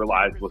nobody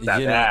realized was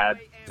that bad.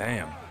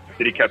 Damn.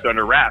 that he kept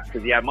under wraps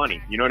because he had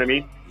money. You know what I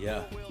mean?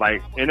 Yeah.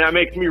 Like, and that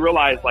makes me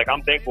realize, like,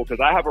 I'm thankful because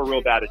I have a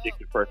real bad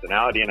addictive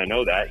personality, and I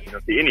know that, you know,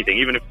 see anything,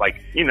 even if, like,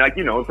 in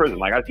prison,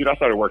 like, I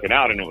started working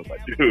out, and it was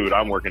like, dude,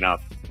 I'm working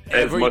out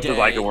as much as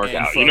I can work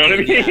out. You know what I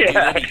mean?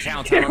 Yeah. Dude,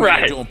 counts how long Right.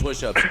 you're doing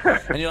push-ups.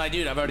 And you're like,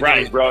 dude, I've already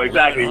Right, done bro,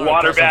 exactly. 100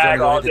 Water push-ups, bag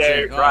I'm all gonna hit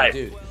the day, gym. right.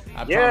 Dude,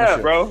 I Yeah, promise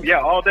you. bro. Yeah,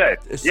 all day.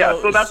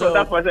 So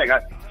that's my thing.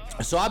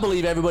 So I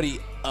believe everybody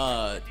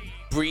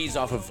breeds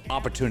off of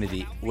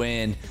opportunity.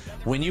 When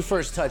you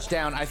first touched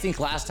down, I think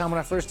last time when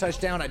I first touched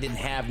down, I didn't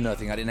have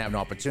nothing. I didn't have an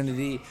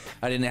opportunity.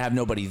 I didn't have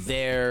nobody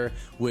there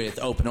with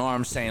open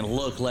arms saying,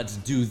 look, let's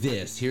do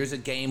this. Here's a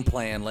game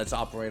plan. Let's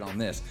operate on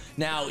this.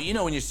 Now, you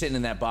know, when you're sitting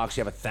in that box,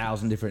 you have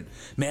 1,000 different,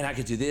 man, I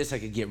could do this. I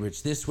could get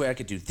rich this way. I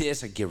could do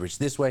this. I could get rich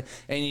this way.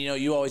 And, you know,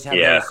 you always have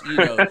those, you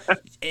know,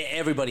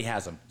 everybody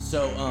has them.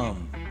 So,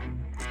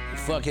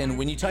 fucking,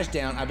 when you touch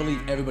down, I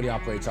believe everybody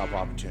operates off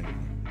opportunity.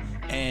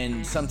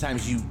 And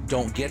sometimes you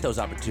don't get those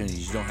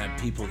opportunities. You don't have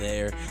people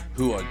there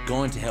who are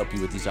going to help you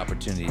with these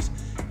opportunities.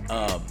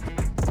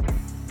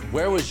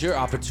 Where was your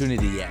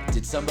opportunity at?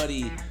 Did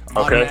somebody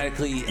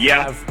automatically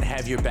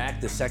have your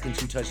back the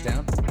second you touched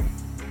down?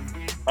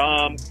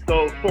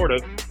 So sort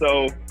of.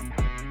 So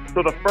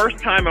the first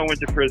time I went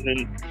to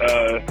prison,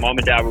 mom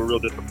and dad were real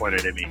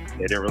disappointed in me.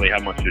 They didn't really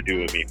have much to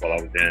do with me while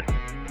I was in.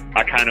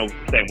 I kind of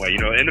same way, you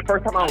know. And the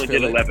first time I only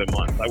did 11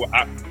 months.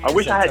 I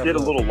wish I had did a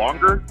little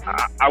longer.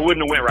 I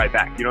wouldn't have went right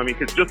back. You know what I mean?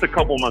 Because just a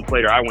couple months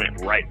later, I went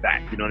right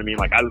back. You know what I mean?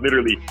 Like I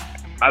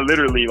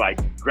literally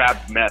like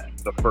grabbed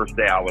meth the first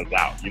day I was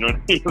out. You know what I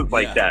mean? It was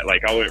like that.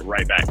 Like I went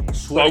right back.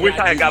 So I wish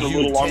I had got a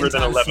little longer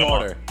than 11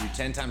 months. You're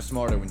 10 times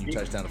smarter when you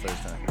touched down the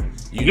first time.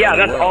 Yeah,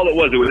 that's all it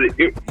was. It was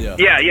It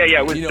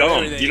was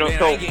dumb. You know, man,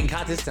 so I ain't getting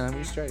caught this time.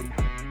 We're straight.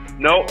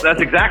 No, that's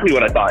exactly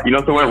what I thought. You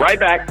know, so I went right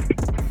back.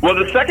 Well,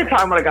 the second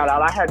time when I got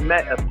out, I had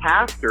met a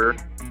pastor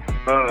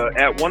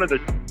at one of the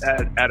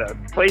at a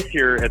place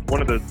here at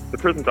one of the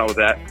prisons I was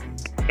at,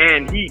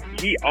 and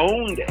he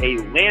owned a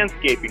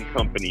landscaping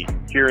company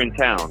here in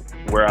town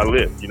where I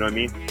lived. You know what I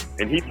mean?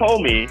 And he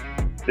told me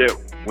that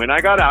when I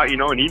got out, you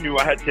know, and he knew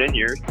I had 10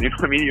 years. You know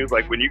what I mean? He was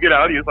like, when you get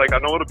out, he was like, I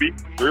know it'll be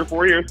 3 or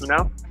 4 years from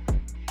now.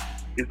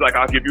 He's like,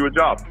 I'll give you a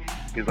job.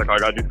 He's like, all I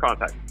gotta do is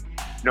contact.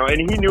 You know, and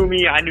he knew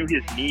me. I knew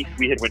his niece.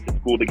 We had went to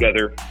school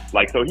together.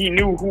 Like, so he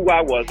knew who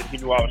I was, and he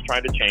knew I was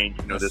trying to change.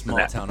 You know, this and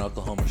that. Small town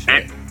Oklahoma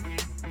shit.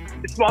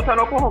 It's small town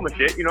Oklahoma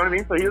shit. You know what I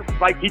mean? So he was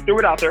like, he threw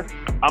it out there.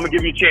 I'm gonna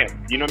give you a chance.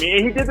 You know what I mean?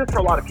 And he did this for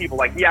a lot of people.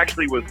 Like, he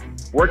actually was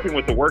working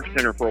with the work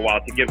center for a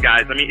while to give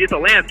guys. I mean, it's a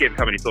landscape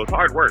company, so it's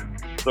hard work.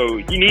 So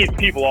he needs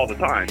people all the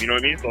time. You know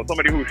what I mean? So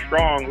somebody who's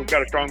strong, who's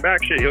got a strong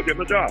back, shit, he'll give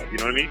him a job. You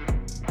know what I mean?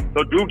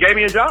 So dude gave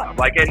me a job.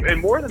 Like,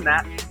 and more than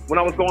that, when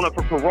I was going up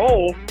for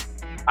parole,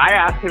 I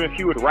asked him if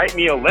he would write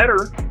me a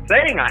letter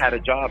saying I had a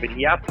job, and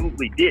he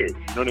absolutely did.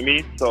 You know what I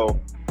mean? So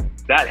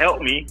that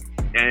helped me,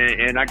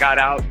 and I got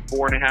out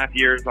 4.5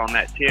 years on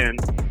that 10.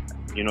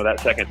 You know, that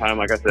second time,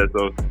 like I said.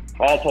 So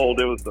all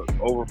told, it was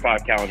over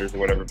 5 calendars or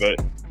whatever.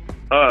 But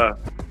I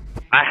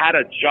had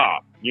a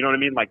job. You know what I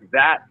mean? Like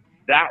that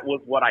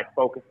was what I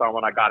focused on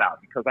when I got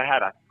out, because I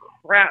had a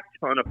crap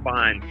ton of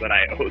fines that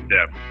I owed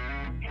them.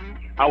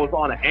 I was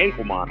on an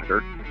ankle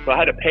monitor, so I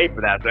had to pay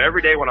for that. So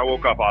every day when I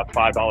woke up, I was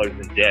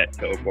 $5 in debt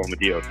to Oklahoma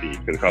DOC,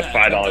 because it cost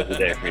 $5 a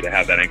day for me to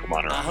have that ankle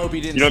monitor. I hope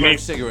you didn't know smoke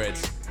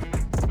cigarettes.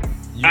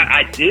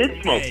 I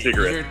did smoke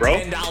cigarettes, bro.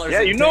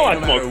 Yeah, you know I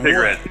smoke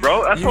cigarettes,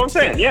 bro. That's what I'm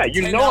saying. Yeah,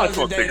 you know I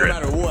smoke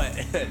cigarettes. No matter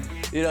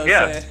what. You know what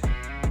I'm saying?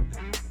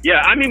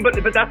 Yeah, I mean, but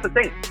that's the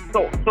thing.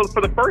 So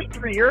for the first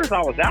 3 years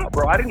I was out,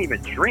 bro, I didn't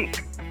even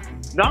drink.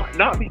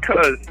 Not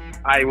because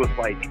I was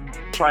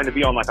like trying to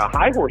be on like a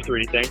high horse or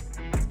anything.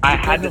 I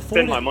had to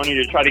spend my money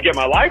to try to get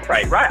my life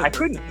right. I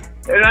couldn't.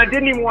 And I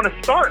didn't even want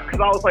to start,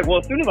 because I was like, well,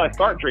 as soon as I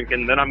start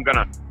drinking, then I'm going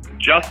to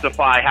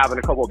justify having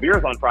a couple of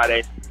beers on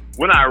Friday,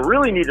 when I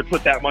really need to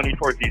put that money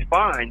towards these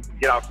fines and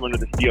get out from under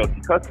this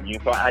DOC custody.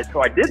 So I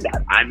did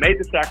that. I made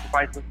the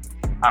sacrifices.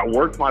 I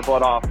worked my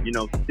butt off,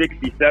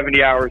 60,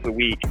 70 hours a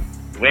week,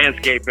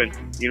 landscaping,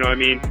 you know what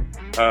I mean?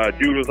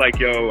 Dude was like,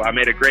 yo, I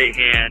made a great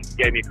hand,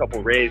 gave me a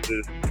couple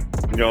raises.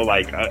 It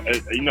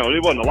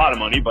wasn't a lot of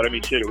money, but I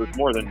mean, shit, it was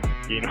more than,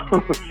 it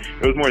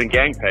was more than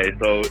gang pay.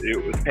 So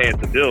it was paying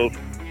some bills,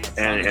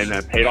 and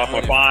I paid off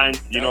my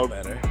fines, So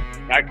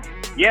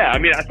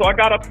I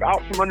got up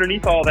out from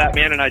underneath all that,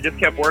 man, and I just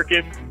kept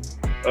working.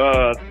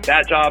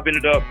 That job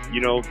ended up,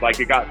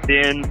 it got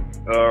thin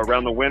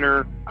around the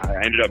winter. I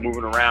ended up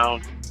moving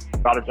around,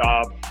 got a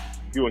job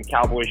doing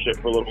cowboy shit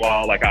for a little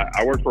while. Like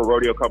I worked for a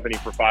rodeo company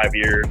for 5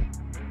 years.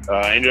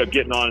 I ended up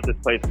getting on at this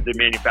place that did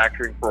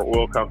manufacturing for an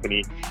oil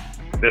company.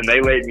 Then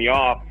they laid me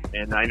off,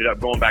 and I ended up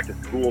going back to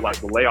school. Like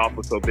the layoff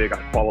was so big, I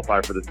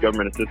qualified for this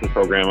government assistance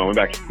program. I went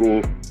back to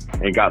school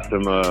and got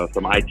some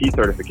IT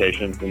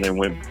certifications, and then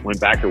went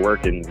back to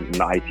work in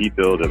the IT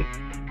field, and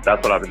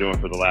that's what I've been doing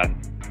for the last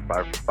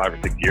five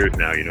or 6 years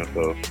now.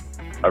 So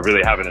I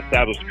really have an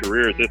established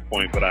career at this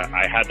point, but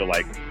I had to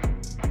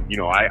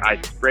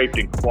I scraped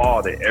and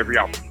clawed at every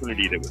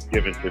opportunity that was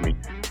given to me.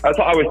 That's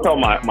what I always tell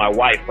my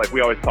wife. Like,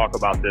 we always talk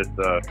about this,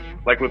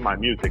 like with my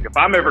music. If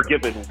I'm ever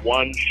given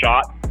one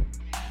shot,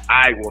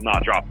 I will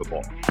not drop the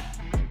ball.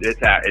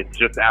 It's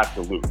just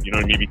absolute. You know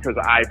what I mean? Because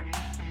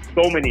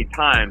so many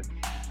times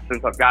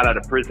since I've got out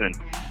of prison,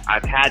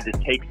 I've had to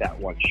take that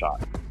one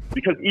shot.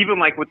 Because even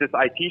like with this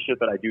IT shit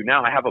that I do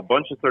now, I have a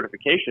bunch of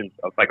certifications,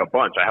 I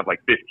have like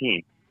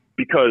 15,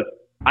 because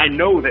I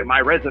know that my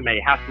resume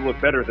has to look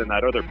better than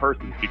that other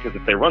person's, because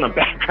if they run a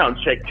background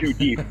check too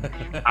deep,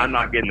 I'm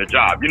not getting the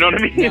job. You know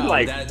what I mean? No,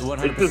 like,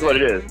 it's just what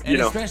it is. And you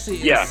know?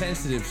 especially in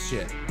sensitive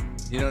shit.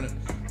 You know what I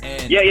mean?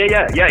 And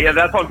Yeah.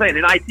 That's what I'm saying.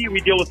 In IT, we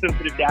deal with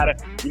sensitive data.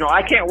 You know,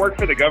 I can't work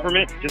for the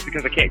government just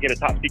because I can't get a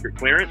top secret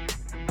clearance.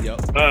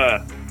 Yep.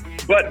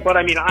 But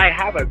I mean, I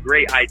have a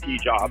great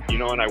IT job, you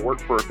know, and I work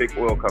for a big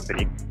oil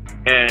company,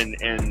 and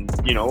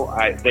you know,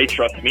 they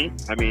trust me.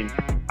 I mean,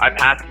 I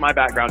passed my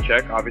background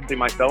check. Obviously,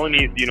 my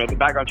felonies, you know, the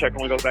background check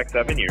only goes back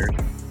 7 years.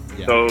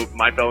 Yeah. So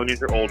my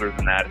felonies are older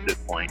than that at this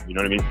point. You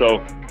know what I mean?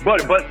 So,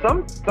 but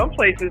some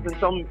places and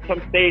some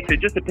states, it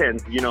just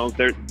depends. You know,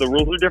 the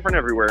rules are different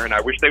everywhere, and I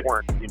wish they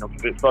weren't. You know,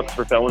 because it sucks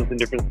for felons in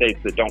different states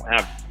that don't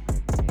have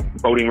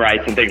voting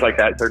rights and things like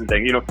that. Certain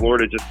things. You know,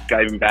 Florida just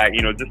got even back.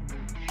 You know, just.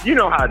 You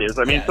know how it is.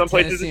 I mean, some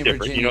places it's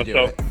different, you know,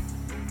 so.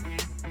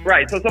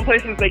 Right. So some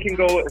places they can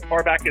go as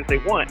far back as they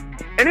want.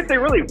 And if they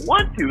really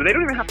want to, they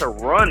don't even have to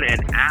run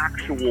an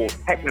actual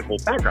technical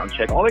background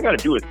check. All they got to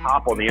do is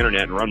hop on the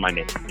internet and run my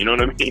name. You know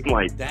what I mean?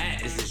 Like,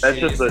 that is the that's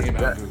just thing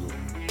about Google.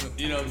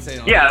 You know what I'm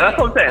saying? Yeah, that's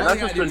what I'm saying. All that's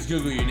you got to do is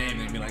Google your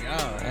name and be like,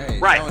 oh, hey,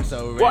 right.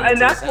 so-and-so. Well,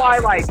 and that's why,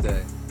 like,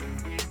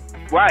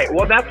 right.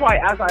 Well, that's why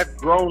as I've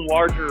grown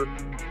larger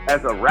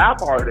as a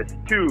rap artist,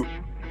 too,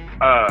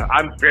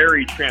 I'm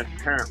very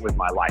transparent with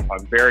my life.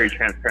 I'm very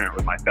transparent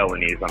with my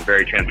felonies. I'm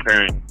very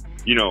transparent.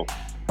 You know,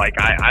 like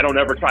I don't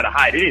ever try to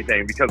hide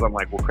anything, because I'm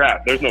like, well,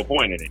 crap, there's no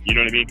point in it. You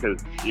know what I mean?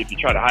 Because if you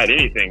try to hide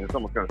anything,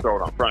 someone's going to throw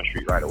it on Front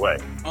Street right away.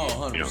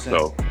 Oh, 100%. You know,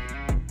 so,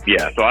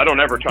 yeah, so I don't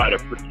ever try to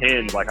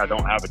pretend like I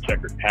don't have a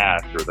checkered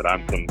past, or that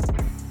I'm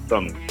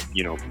some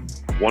you know,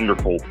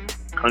 wonderful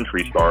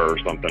country star or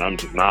something. I'm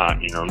just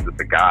not, you know, I'm just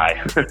a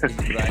guy.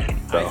 Right.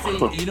 So. I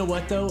think, you know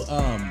what though,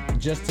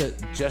 just to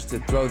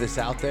throw this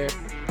out there,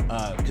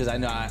 because I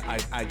know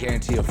I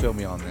guarantee you'll feel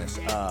me on this.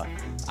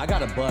 I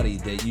got a buddy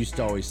that used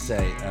to always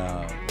say,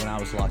 when I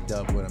was locked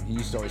up with him, he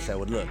used to always say,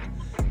 well, look,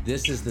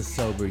 this is the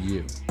sober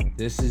you.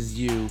 This is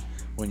you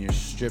when you're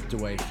stripped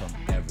away from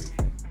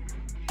everything.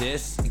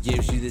 This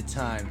gives you the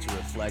time to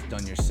reflect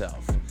on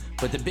yourself.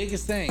 But the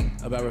biggest thing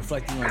about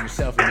reflecting on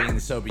yourself and being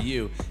the sober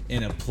you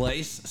in a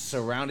place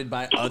surrounded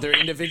by other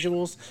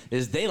individuals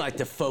is they like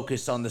to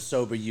focus on the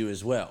sober you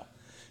as well.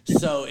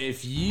 So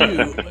if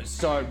you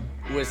start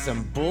with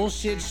some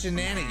bullshit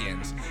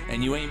shenanigans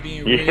and you ain't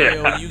being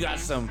real, you got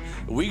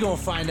we gonna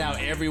find out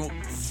every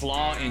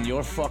flaw in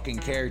your fucking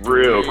character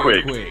real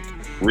quick.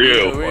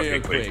 Real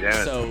quick.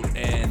 Yeah. So,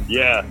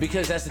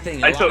 because that's the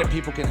thing, a lot of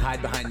people can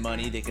hide behind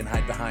money, they can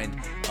hide behind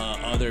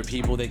other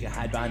people, they can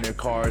hide behind their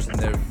cars and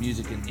their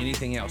music and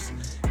anything else.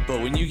 But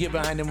when you get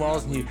behind them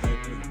walls and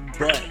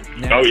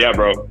now, oh yeah,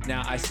 bro.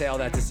 Now I say all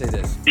that to say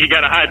this: you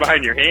gotta hide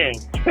behind your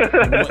hands. You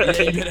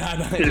gotta hide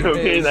behind your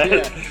hands.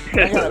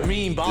 I got a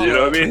mean ball. You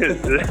know what I mean?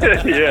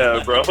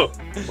 Yeah, bro.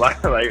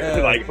 Like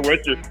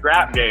what's your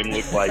scrap game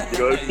look like? You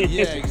know what I mean?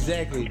 Yeah,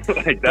 exactly.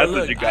 Like that's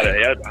what you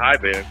gotta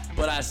hide behind.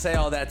 But I say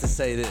all that to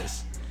say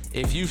this: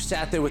 if you've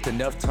sat there with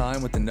enough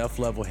time, with enough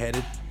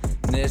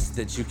level-headedness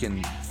that you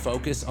can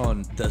focus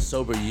on the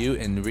sober you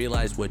and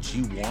realize what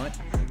you want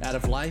out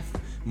of life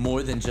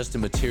more than just a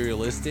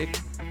materialistic.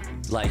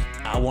 Like,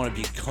 I want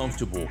to be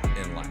comfortable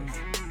in life.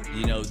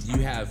 You know,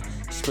 you have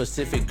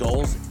specific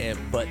goals,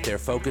 but they're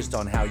focused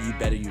on how you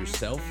better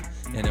yourself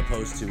and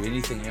opposed to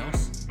anything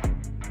else.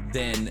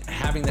 Then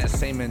having that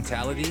same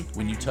mentality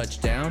when you touch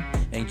down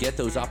and get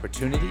those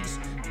opportunities,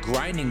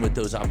 grinding with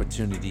those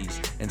opportunities,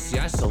 and see,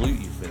 I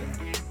salute you for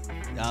that.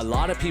 A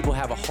lot of people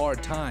have a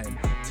hard time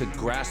to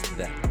grasp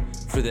that,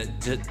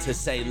 to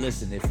say,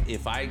 listen,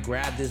 if I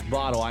grab this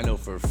bottle, I know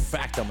for a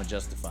fact I'm gonna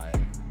justify it.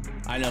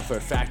 I know for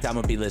a fact I'm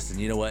gonna be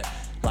listening. You know what?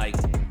 Like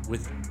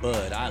with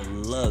bud, I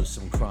love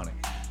some chronic.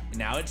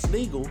 Now it's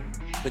legal,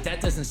 but that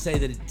doesn't say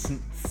that it's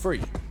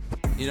free.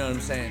 You know what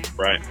I'm saying?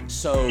 Right.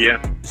 So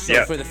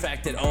for the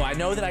fact that, I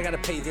know that I gotta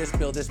pay this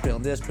bill,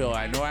 and this bill,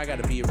 I know I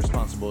gotta be a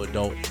responsible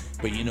adult,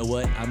 but you know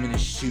what? I'm gonna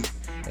shoot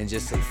and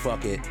just say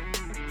fuck it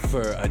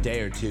for a day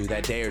or two.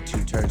 That day or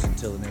two turns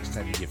until the next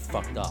time you get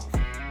fucked off.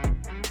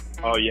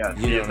 Oh yeah,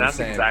 you know that's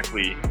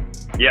exactly.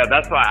 Yeah,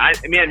 that's why I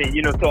did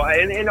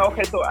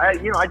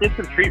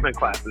some treatment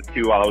classes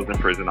too while I was in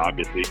prison,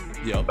 obviously.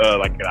 Yep.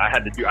 I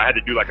had to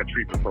do like a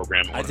treatment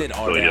program. I did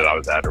all that I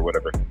was at or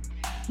whatever.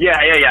 Yeah.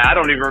 I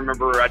don't even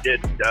remember. I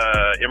did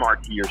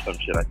MRT or some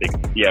shit, I think.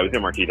 Yeah, it was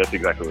MRT. That's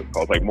exactly what it's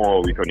called. Like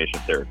moral recognition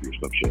therapy or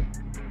some shit.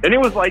 And it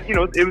was like, it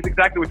was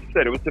exactly what you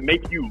said. It was to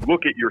make you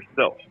look at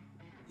yourself.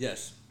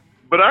 Yes.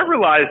 But I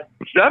realized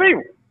that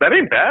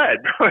ain't bad.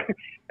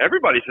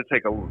 Everybody should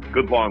take a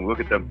good long look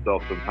at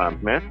themselves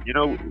sometimes, man.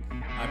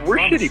 We're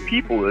shitty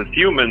people as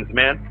humans,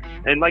 man.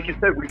 And like you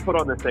said, we put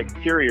on this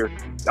exterior.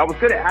 I was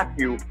going to ask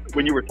you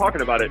when you were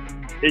talking about it,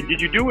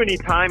 did you do any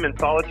time in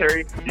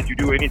solitary? Did you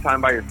do any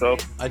time by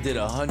yourself? I did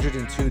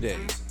 102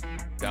 days.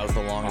 That was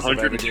the longest I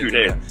ever did. 102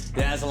 days.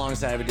 Yeah, that's the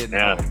longest I ever did.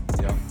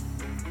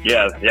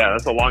 Yeah,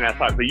 that's a long ass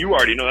time. So you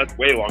already know that's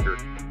way longer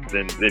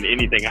than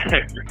anything I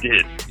ever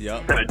did.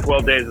 Yep.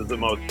 12 days is the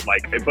most,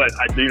 like, but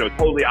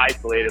totally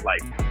isolated.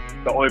 Like,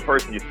 the only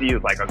person you see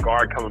is like a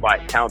guard coming by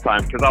at count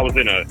time, because I was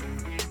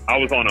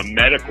on a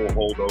medical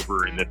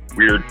holdover in this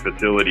weird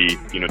facility,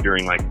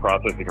 during like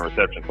processing and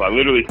reception. So I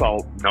literally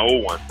saw no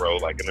one, bro.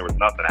 Like, and there was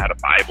nothing. I had a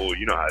Bible.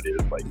 You know how it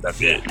is. Like,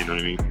 that's it. You know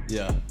what I mean?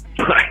 Yeah.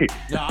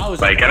 No, I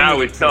was like, and I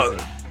always tell.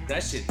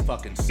 That shit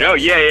fucking sucks. No,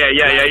 yeah.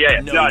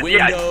 No windows,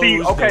 yeah,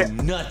 see, okay.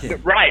 no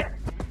nothing. Right.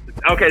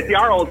 Okay, see,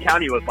 our old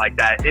county was like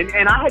that.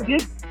 And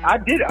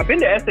I've been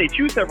to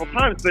SHU several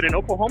times, but in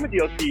Oklahoma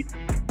DOC,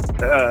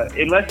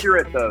 unless you're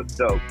at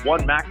the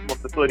one maximum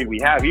facility we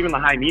have, even the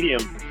high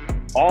medium,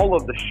 all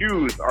of the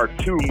shoes are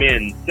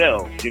 2-men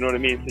cells. You know what I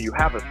mean? So you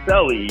have a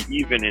cellie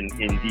even in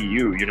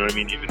DU, you know what I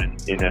mean? Even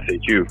in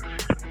SHU.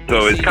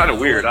 So it's kind of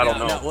weird. I don't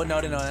know.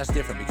 No, that's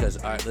different because,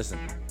 all right, listen.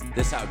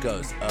 This is how it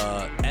goes.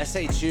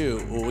 SHU,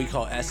 what we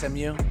call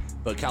SMU,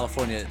 but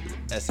California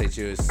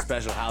SHU is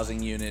special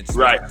housing units.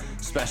 Right.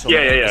 Special.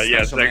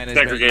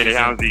 Segregated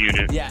housing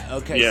unit. Yeah.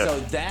 Okay. Yeah. So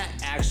that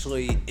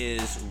actually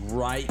is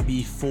right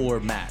before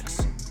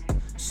max.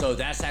 So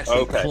that's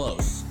actually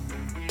close.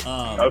 You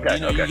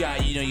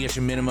got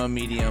your minimum,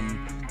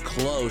 medium,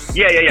 close.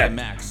 Yeah.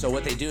 Max. So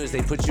what they do is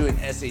they put you in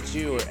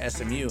SHU or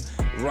SMU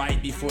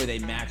right before they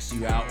max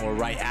you out, or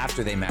right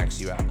after they max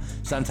you out.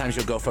 Sometimes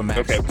you'll go from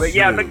max. Okay, but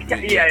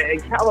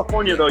in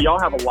California though, y'all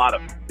have a lot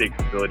of big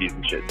facilities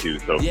and shit too.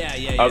 So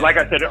like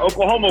I said, in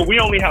Oklahoma, we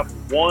only have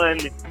one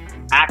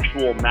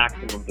actual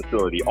maximum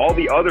facility. All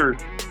the others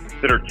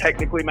that are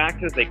technically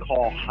maxes, they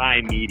call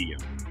high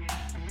medium.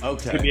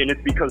 Okay. And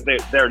it's because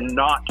they're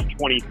not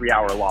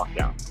 23-hour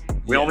lockdown.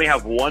 We only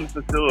have one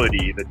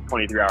facility that's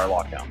 23-hour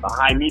lockdown. The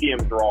high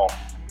mediums are all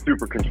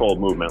super controlled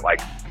movement.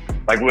 Like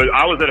when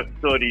I was at a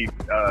facility,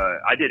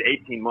 I did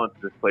 18 months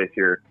at this place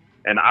here,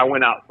 and I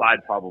went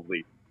outside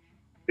probably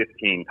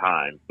 15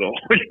 times. So,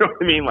 you know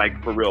what I mean?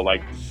 Like, for real.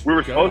 Like, we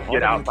were supposed to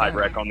get outside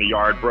rec on the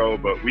yard, bro,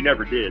 but we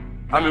never did.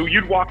 I mean,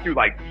 you'd walk through,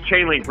 like,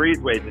 chain link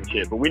breezeways and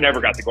shit, but we never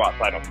got to go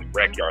outside on the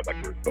rec yard like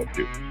we were supposed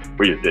to.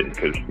 We just didn't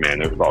because, man,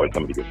 there was always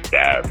somebody get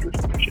stabbed or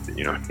some shit,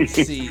 you know?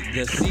 See,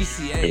 the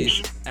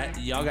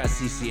CCAs, y'all got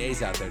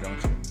CCAs out there,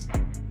 don't you?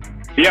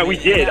 Yeah, we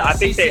did. I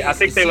think they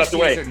left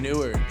away. CCAs are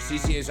newer.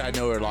 CCAs, I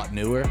know, are a lot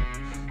newer.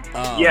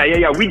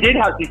 Yeah. We did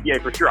have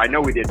CCA for sure. I know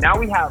we did. Now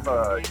we have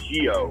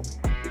GEO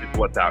is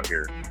what's out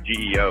here.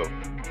 GEO.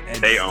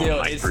 They own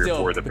like 3 or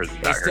 4 of the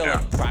prisons out here now.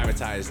 It's still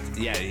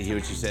privatized. Yeah, you hear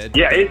what you said?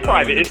 Yeah, it's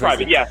private. It's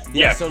private.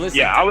 Yeah. So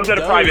listen, I was at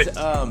a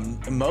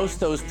private. Most of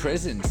those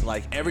prisons,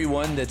 like every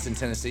one that's in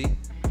Tennessee,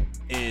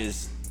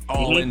 is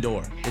all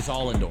indoor. It's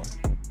all indoor.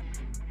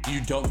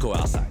 You don't go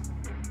outside.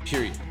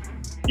 Period.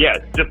 Yeah,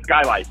 just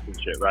skylights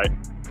and shit, right?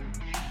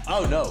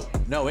 Oh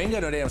no, we ain't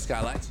got no damn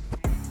skylights.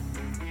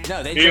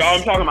 No, they.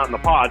 I'm talking about in the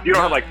pods. You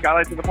don't have like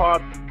skylights in the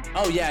pods?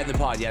 Oh yeah, in the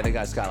pod. Yeah, they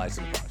got skylights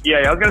in the pod. Yeah,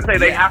 I was gonna say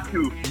they have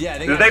to. Yeah,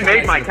 they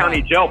made my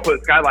county jail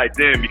put skylights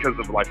in because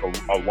of like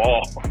a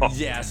law.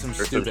 Yeah, some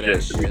stupid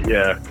ass shit.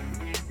 Yeah,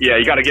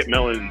 you got to get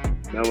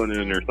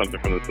melanin or something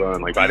from the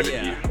sun, like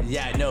vitamin D.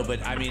 Yeah, no,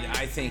 but I mean,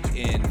 I think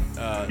in.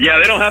 They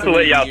don't have to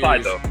let you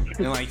outside though.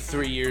 In like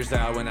 3 years, that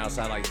I went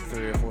outside like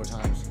 3 or 4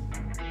 times.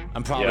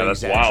 I'm probably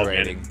that's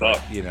exaggerating, wild,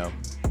 but you know.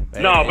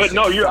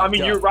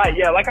 You're right.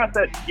 Yeah, like I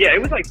said,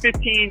 it was like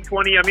 15,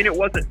 20. I mean, it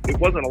wasn't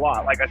a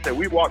lot. Like I said,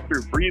 we walked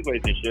through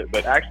breezeways and shit,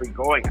 but actually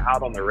going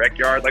out on the rec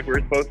yard like we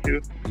were supposed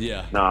to,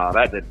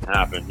 that didn't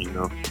happen, you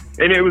know.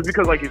 And it was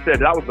because, like you said,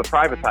 that was the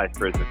privatized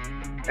prison.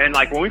 And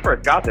like when we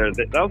first got there,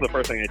 that was the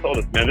first thing they told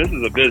us, man, this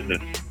is a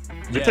business.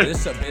 Yeah, this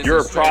is a business. You're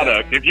a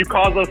product. If you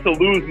cause us to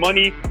lose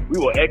money, we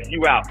will X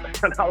you out.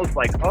 And I was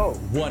like,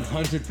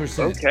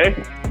 100%. Okay.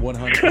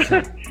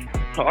 100%.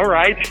 All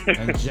right.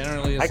 And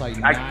generally, it's like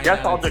I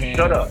guess I'll just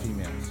shut up.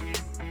 Females.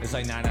 It's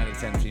like 9 out of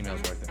 10 females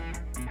work there.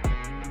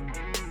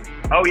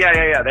 Oh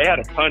yeah. They had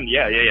a ton.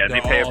 Yeah. They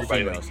pay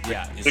everybody females.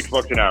 like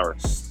 $6 an hour.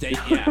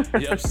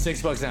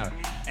 $6 an hour.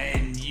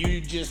 And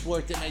you just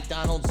worked at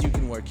McDonald's, you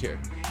can work here.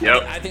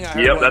 Yep. I think I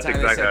heard that's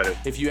exactly how it is.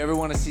 If you ever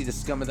want to see the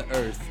scum of the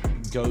earth,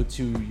 go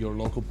to your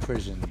local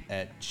prison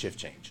at shift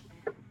change.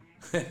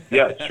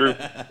 Yeah, it's true.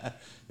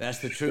 That's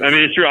the truth. I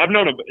mean, it's true. I've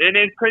known him, and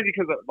it's crazy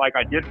because, like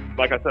I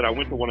said, I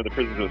went to one of the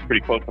prisons that was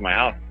pretty close to my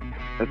house,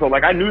 and so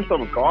like I knew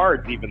some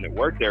guards even that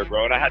worked there,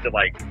 bro, and I had to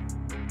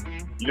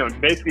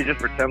basically just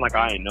pretend like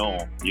I didn't know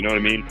him. You know what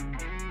I mean?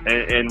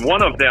 And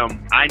one of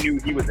them, I knew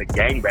he was a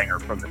gangbanger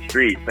from the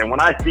streets, and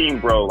when I seen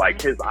bro, like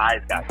his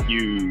eyes got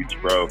huge,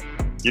 bro.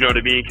 You know what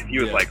I mean? Because he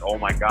was like, oh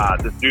my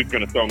god, this dude's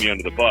gonna throw me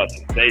under the bus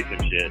and say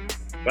some shit.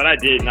 But I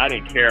didn't. I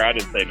didn't care. I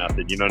didn't say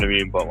nothing. You know what I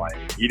mean? But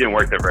like, he didn't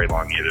work there very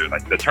long either.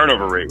 Like the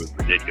turnover rate was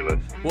ridiculous.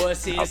 Well,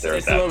 see, it's a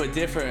little bit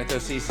different at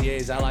those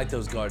CCAs. I like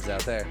those guards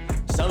out there.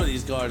 Some of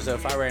these guards, though,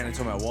 if I ran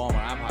into them at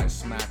Walmart, I'd probably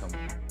smack them.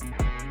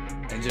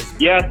 And and just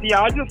Yeah, see,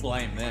 I just,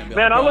 blame them. Be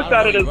man, like, I "Bro, looked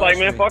at don't it know as you like, rushed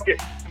man, me." fuck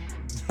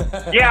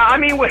it. Yeah, I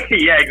mean,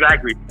 yeah,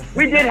 exactly.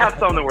 We did have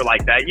some that were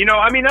like that. You know,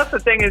 I mean, that's the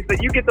thing is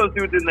that you get those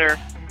dudes in there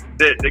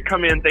that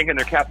come in thinking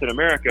they're Captain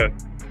America,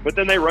 but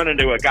then they run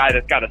into a guy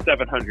that's got a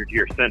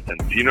 700-year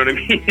sentence. You know what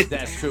I mean?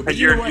 That's true. And But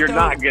you know what, you're though?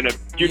 not gonna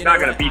You know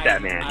what? beat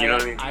that man. You know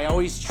what I mean? I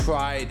always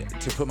tried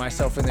to put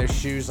myself in their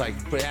shoes, like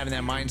having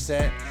that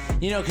mindset.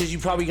 You know, because you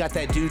probably got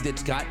that dude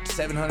that's got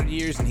 700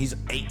 years and he's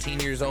 18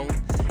 years old,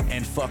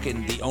 and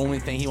fucking the only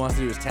thing he wants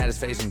to do is tat his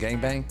face and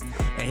gangbang,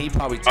 and he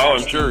probably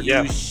talks I'm sure, to you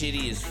yeah.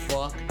 shitty as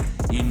fuck.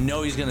 You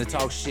know he's gonna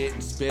talk shit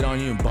and spit on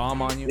you and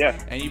bomb on you. Yeah.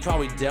 And you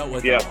probably dealt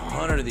with Yeah.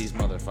 100 of these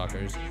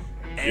motherfuckers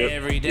Yep,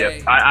 every day.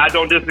 Yep. I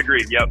don't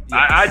disagree. Yep.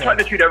 Yeah, I so- tried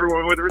to treat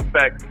everyone with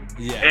respect.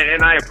 Yeah.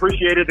 And I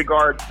appreciated the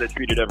guards that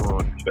treated everyone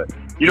with respect.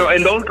 You know,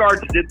 and those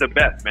guards did the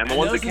best, man. The And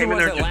ones those that are came the in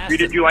there ones and that just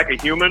treated lasted. you like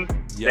a human,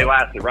 Yep. they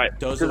lasted, right?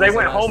 Those Because are they the ones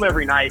went that home lasted.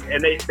 every night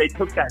and they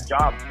took that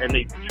job and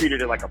they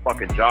treated it like a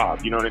fucking job.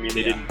 You know what I mean?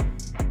 They Yeah.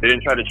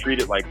 didn't try to treat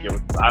it like it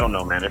was, I don't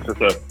know, man.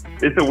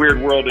 It's a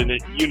weird world, and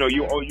you know,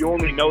 you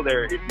only know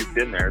there if you've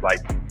been there. Like,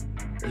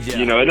 Yeah.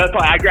 you know, and that's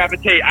why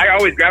I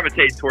always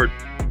gravitate towards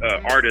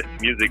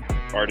music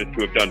artists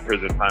who have done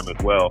prison time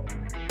as well,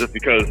 just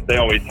because they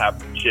always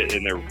have shit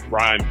in their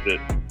rhymes that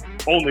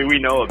only we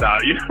know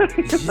about. You know,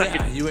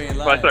 Yeah, you ain't if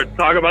I lying. start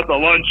talking about the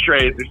lunch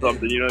trays or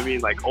something, you know what I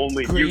mean? Like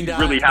only Green you Dot,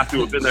 really have to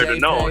have been there to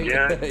know.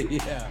 JPEG. Yeah,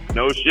 Yeah.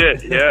 no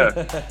shit.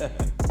 Yeah.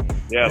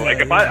 Yeah, like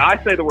if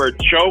I say the word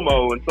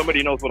chomo and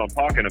somebody knows what I'm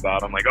talking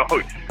about, I'm like,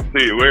 oh,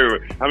 see,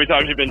 how many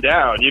times you been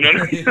down? You know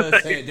what I mean? You know,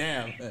 say it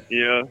down.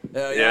 You know?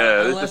 Yeah, Yeah,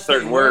 there's unless just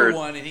certain they wear words.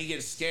 one and he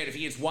gets scared. If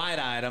he gets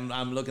wide-eyed,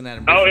 I'm looking at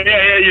him. Oh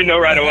yeah, you know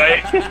right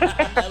away.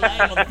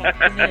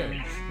 Come here.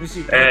 Let me see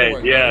your Hey,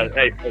 paperwork, yeah,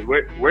 buddy. hey,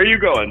 where are you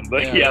going?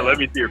 Like, Yeah, yeah, yeah. let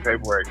me see your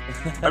paperwork.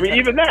 I mean,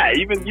 even that,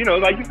 you know,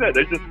 like you said,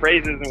 there's just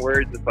phrases and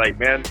words. It's like,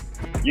 man,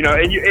 you know,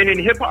 and in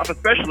hip hop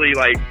especially,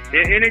 like,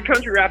 and in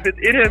country rap,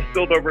 it has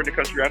spilled over into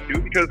country rap too,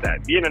 because that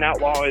being an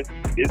outlaw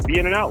is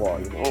being an outlaw.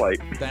 You know, like,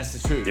 That's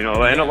the truth. you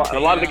know, and a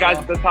lot of the guys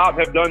at the top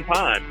have done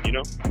time. You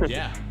know.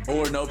 Yeah,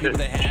 or know people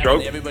that have. Stroke.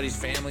 And everybody's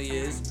family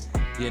is.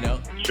 You know.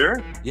 Sure.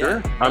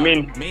 Yeah. Sure. I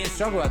mean, me and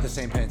Struggle at the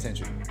same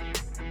penitentiary.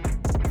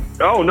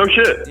 oh no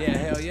shit. Yeah,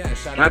 hell yeah.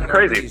 Shout That's out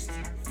crazy. Northeast.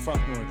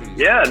 Fuck Northeast.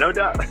 Yeah, no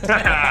doubt.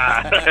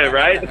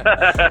 Right.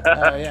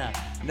 Oh yeah.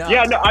 No.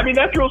 Yeah, no, I mean,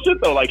 that's real shit,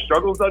 though. Like,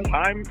 Struggle's done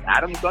time,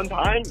 Adam's done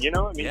time, you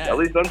know? I mean, Yeah.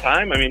 Kelly's done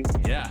time. I mean,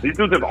 Yeah. these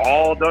dudes have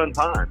all done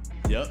time.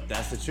 Yep.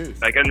 That's the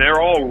truth. Like, and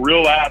they're all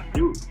real-ass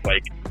dudes.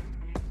 Like,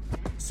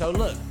 So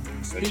look,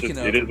 it's speaking just,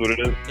 of, it is what it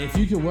is. if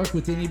you could work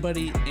with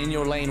anybody in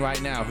your lane right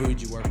now, who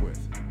would you work with?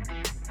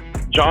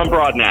 John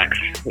Broadnax,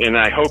 and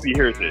I hope he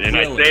hears it. And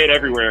Really? I say it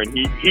everywhere, and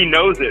he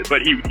knows it,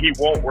 but he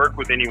won't work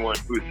with anyone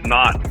who's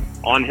not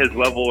on his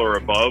level or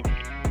above.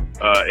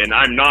 And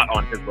I'm not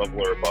on his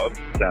level or above,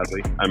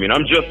 sadly. I mean,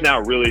 I'm just now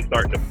really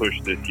starting to push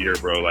this year,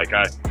 bro. Like,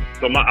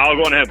 I'll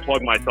go ahead and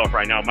plug myself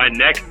right now. My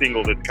next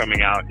single that's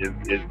coming out is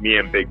me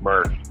and Big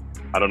Murph.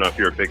 I don't know if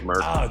you're a Big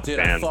Murph Oh, dude,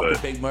 I fan, fuck with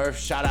but Big Murph.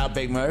 Shout out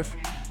Big Murph.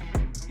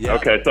 Yeah.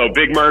 okay. So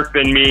Big Murph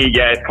and me,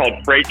 yeah, it's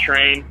called Freight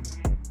Train.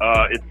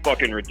 It's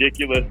fucking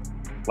ridiculous.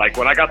 Like,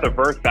 when I got the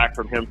verse back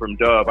from him from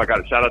Dub, I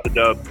got a shout out to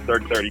Dub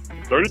 3030.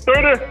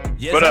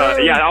 Yes, But sir.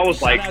 yeah, I was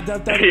Shout like, out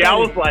Dub 3030. yeah,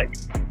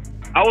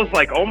 I was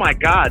like, oh my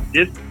god,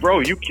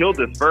 you killed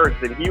this verse,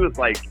 and he was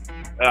like,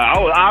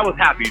 I was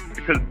happy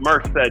because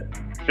Murph said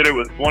that it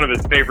was one of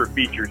his favorite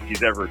features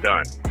he's ever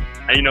done,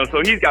 and you know,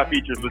 so he's got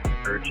features with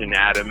Church and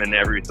Adam and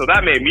so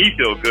that made me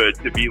feel good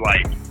to be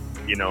like,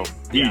 you know,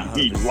 he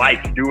 100%.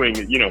 likes doing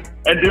it, you know,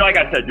 and like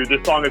I said, dude,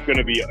 this song is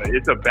gonna be,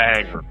 it's a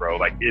banger, bro,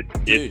 like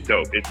it's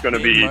dope, it's gonna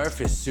Big be.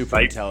 Murph is super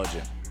like-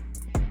 intelligent.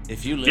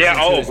 If you listen Yeah,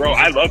 to oh, his bro,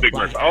 music, I love Big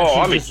Murph. Oh, if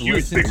you I'm a just huge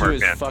listen Big to Murph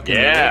his fan. fucking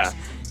Yeah. lyrics,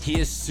 he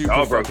is super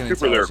Oh, bro, fucking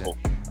super intelligent. lyrical.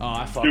 Oh,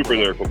 I fuck Super with him.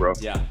 lyrical, bro.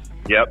 Yeah.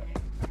 Yep.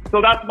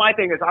 So that's my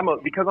thing is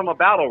because I'm a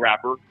battle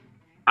rapper,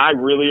 I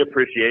really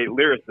appreciate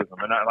lyricism.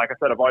 And like I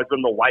said, I've always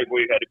been the white boy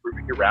who had to prove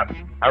he could rap.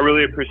 I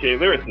really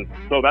appreciate lyricism.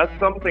 So that's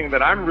something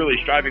that I'm really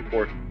striving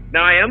for.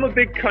 Now, I am a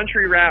big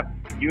country rap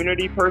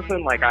unity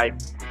person. Like, I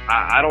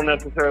don't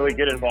necessarily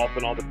get involved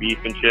in all the beef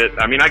and shit.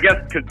 I mean, I guess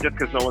just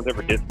because no one's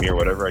ever dissed me or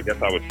whatever, I guess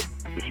I would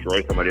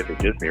destroy somebody if they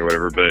dissed me or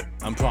whatever. But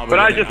I'm probably. But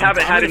I gonna- just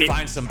haven't I'm had gonna any-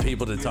 Find some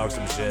people to talk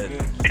some shit.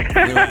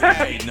 They're like,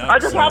 "Hey, nuts, I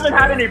just haven't bro."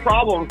 had any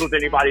problems with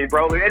anybody,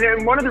 bro.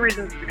 And one of the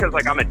reasons is because,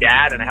 like, I'm a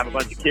dad and I have a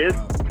bunch of kids.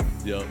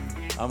 Yep.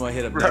 I'm gonna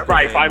hit up.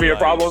 Right, Knucklehead find me a and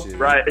be like, problem, shit.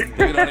 right. He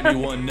could only be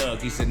one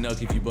Nuck. He said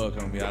Nuck if you buck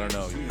on me. I don't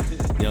know.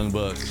 Young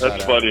Buck.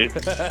 That's funny.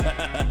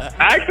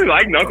 I actually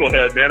like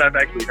Knucklehead, man. I've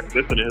actually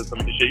listened to some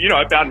of his shit. You know,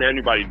 I found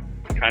anybody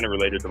kind of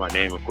related to my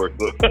name, of course.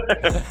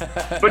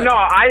 But no,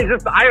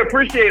 I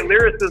appreciate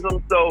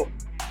lyricism. So,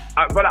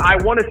 but I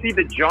want to see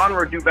the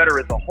genre do better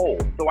as a whole.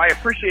 So I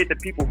appreciate the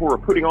people who are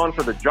putting on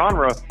for the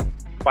genre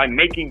by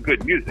making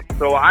good music.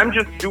 So I'm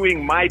just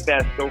doing my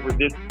best over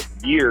this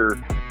year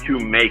to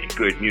make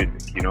good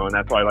music, you know, and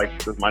that's why I like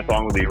this is my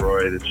song with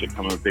Leroy, this shit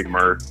coming with Big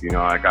Murph, you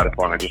know, I got a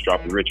song I just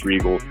dropped with Rich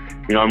Regal,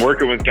 you know, I'm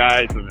working with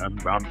guys, and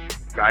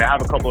I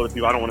have a couple of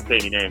people, I don't want to say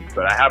any names,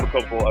 but I have a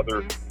couple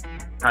other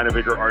kind of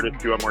bigger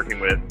artists who I'm working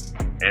with,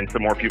 and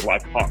some more people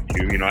I've talked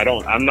to. You know,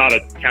 I'm not a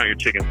count your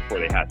chickens before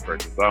they hatch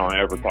person, so I don't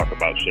ever talk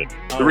about shit.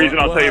 The reason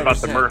I'll tell you about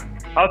the Murph,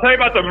 I'll tell you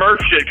about the Murph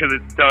shit because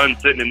it's done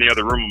sitting in the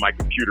other room on my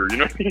computer. You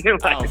know what I mean?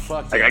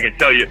 Like I could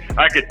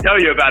tell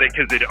you about it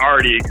because it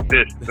already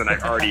exists, and I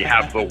already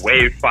have the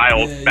WAV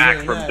files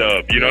back from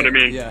Dub. You know what I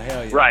mean? Yeah,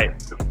 hell yeah. Right.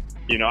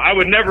 You know, I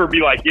would never be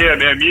like, yeah,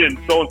 man, me and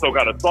so and so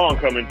got a song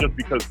coming just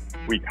because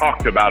we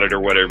talked about it or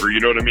whatever. You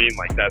know what I mean?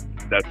 Like that's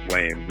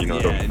lame. You know,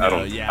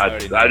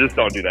 I just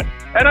don't do that.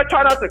 And I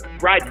try not to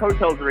ride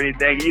coattails or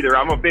anything either.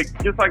 I'm a big,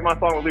 just like my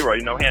song with Leroy,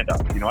 you know,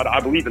 handouts. You know, I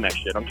believe in that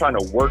shit. I'm trying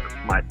to work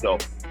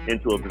myself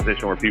into a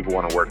position where people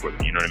want to work with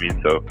me. You know what I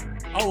mean? So,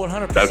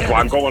 100%. That's why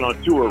I'm going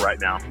on tour right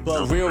now.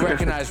 But real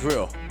recognize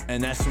real,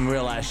 and that's some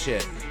real ass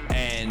shit.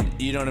 And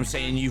you know what I'm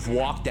saying? You've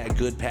walked that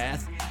good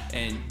path,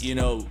 and you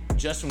know,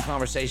 just from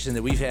conversation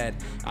that we've had,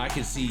 I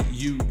can see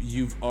you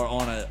are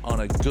on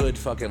a good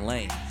fucking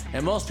lane.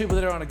 And most people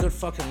that are on a good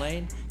fucking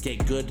lane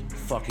get good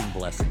fucking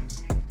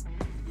blessings.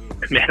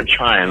 Man, I'm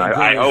trying.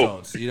 I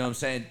hope. You know what I'm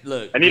saying?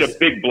 Look, I need a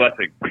big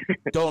blessing.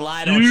 Don't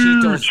lie, don't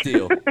cheat, don't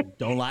steal.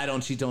 Don't lie,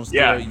 don't cheat, don't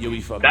steal. Yeah, you'll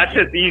be fucking. That's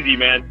just easy,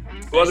 man.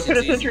 Well, the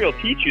penitentiary will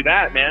teach you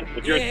that, man.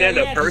 If you're a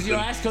stand-up person, your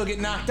ass will get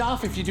knocked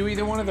off if you do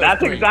either one of those.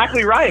 That's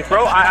exactly right,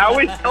 bro. I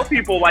always tell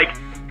people, like,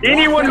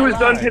 anyone who has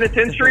done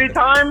penitentiary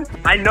time,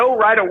 I know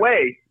right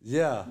away.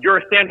 Yeah. You're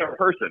a stand-up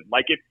person.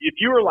 Like, if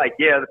you were like,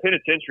 yeah, the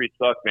penitentiary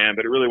sucked, man,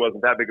 but it really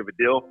wasn't that big of a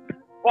deal.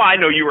 Well, I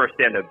know you were a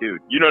stand-up dude.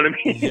 You know what I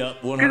mean?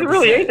 Yep, 100%. Because it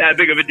really ain't that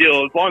big of a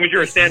deal as long as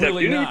you're a stand-up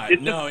really dude. not.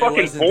 It's just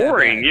fucking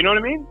boring. You know what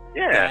I mean?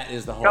 Yeah. That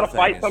is the whole Gotta thing.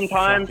 fight It's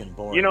sometimes. fucking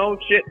boring. You know,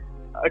 shit.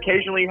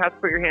 Occasionally, you have to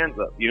put your hands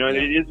up. You know,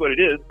 it is what it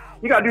is.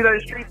 You gotta do that in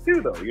the streets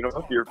too, though. You know,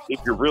 if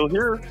you're real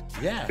here.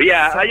 Yeah. But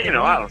yeah, I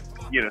don't.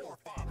 You know.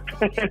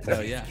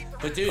 Hell yeah.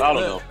 But dude, I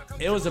don't look,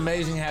 it was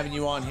amazing having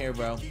you on here,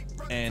 bro.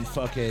 And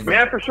fucking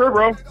man, for sure,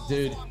 bro.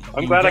 Dude,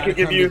 I'm glad I could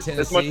give you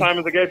as much time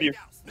as I gave you.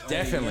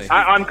 Definitely.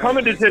 I'm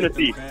coming to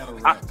Tennessee.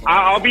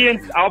 I'll be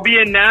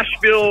in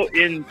Nashville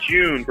in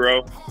June,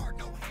 bro.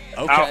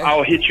 Okay.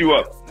 I'll hit you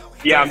up.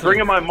 Yeah, I'm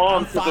bringing my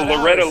mom to the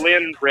Loretta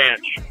Lynn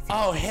Ranch.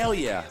 Oh hell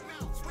yeah!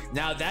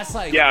 Now that's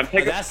like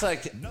that's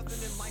like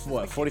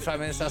what 45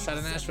 minutes outside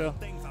of Nashville.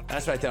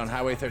 That's right there on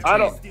Highway 13.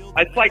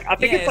 I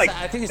think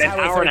it's an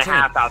hour and a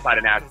half outside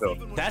of Nashville.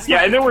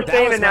 And then we're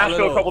staying in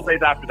Nashville a couple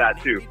days after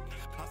that too.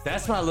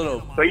 That's my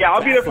little. So yeah,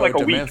 I'll be there for like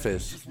a week.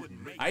 Memphis.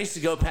 I used to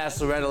go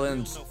past Loretta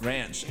Lynn's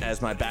ranch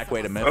as my back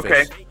way to Memphis.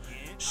 Okay.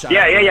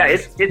 Yeah.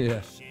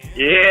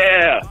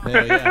 Yeah.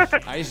 Hell yeah.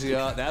 I used to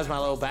go. That was my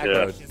little back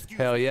road.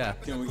 Hell yeah.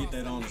 Can we get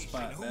that on the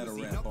spot? Battle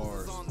rap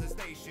bars.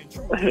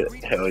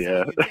 Hell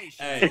yeah.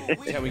 Hey,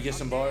 can we get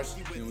some bars?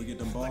 Can we get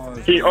them bars?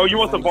 Oh, you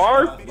want some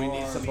bars? We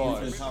need some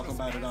bars. We've been talking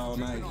about it all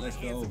night. Let's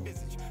go.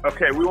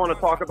 Okay, we want to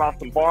talk about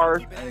some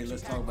bars. Hey,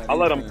 let's talk about. I'll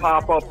let them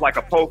pop up like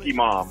a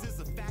Pokemon.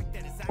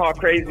 Talk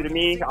crazy to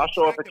me, I'll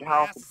show up at your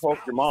house and poke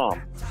your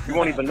mom. You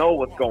won't even know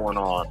what's going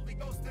on.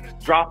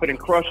 Drop it and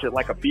crush it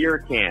like a beer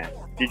can.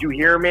 Did you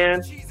hear,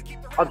 man?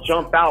 I'll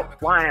jump out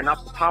flying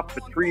off the top of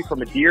a tree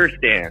from a deer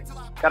stand.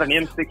 Got an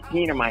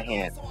M16 in my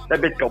hand.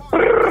 That bitch go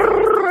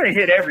and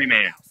hit every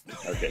man.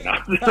 Okay, no.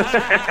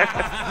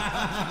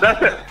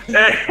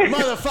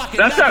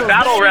 That's that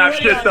battle rap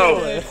shit,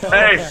 though.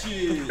 Hey,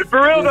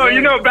 for real though,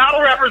 you know,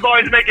 battle rappers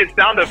always making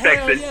sound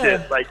effects and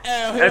shit, like,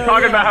 and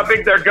talking about how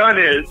big their gun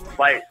is.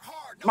 Like,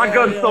 my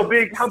gun's so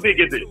big. How big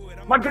is it?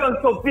 My gun's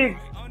so big.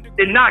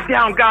 It knocked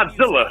down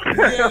Godzilla.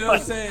 Yeah, what I'm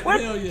saying?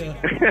 Hell yeah.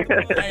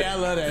 Hey, I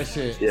love that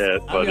shit. Yeah,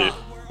 it's funny.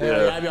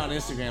 I be on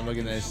Instagram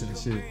looking at that shit and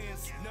shit.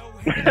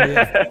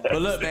 Yeah.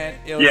 But look, man.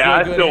 It was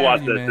I good still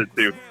watch you, that shit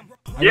too.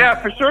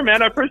 Yeah, for sure,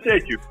 man. I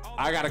appreciate you.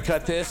 I gotta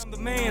cut this.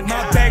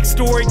 My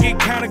backstory get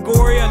kinda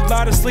gory. A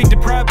lot of sleep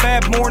deprived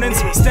bad mornings.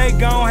 Stay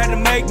gone, had to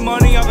make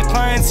money. All the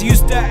clients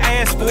used to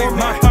ask for.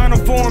 My final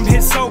form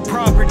hit so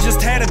proper.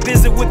 Just had a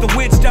visit with the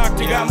witch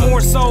doctor. Got more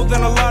soul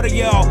than a lot of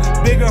y'all.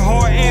 Bigger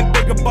heart and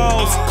bigger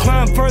balls.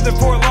 Climb further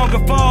for a longer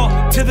fall.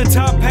 To the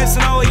top,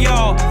 passing all of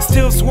y'all.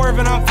 Still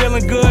swerving, I'm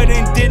feeling good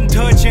and didn't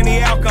touch any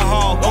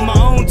alcohol. On my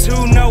own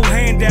too, no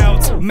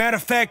handouts. Matter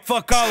of fact,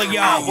 fuck all of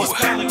y'all. I was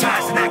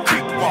baptized in that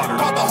creek water.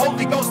 Caught the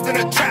Holy Ghost in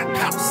a trap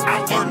house. I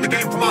learned the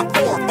game from my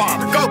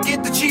forefather. Go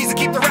get the cheese and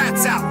keep the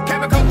rats out.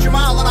 Chemical country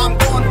mile and I'm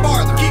going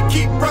farther.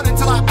 Keep running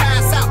till I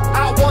pass out.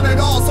 I want it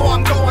all, so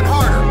I'm going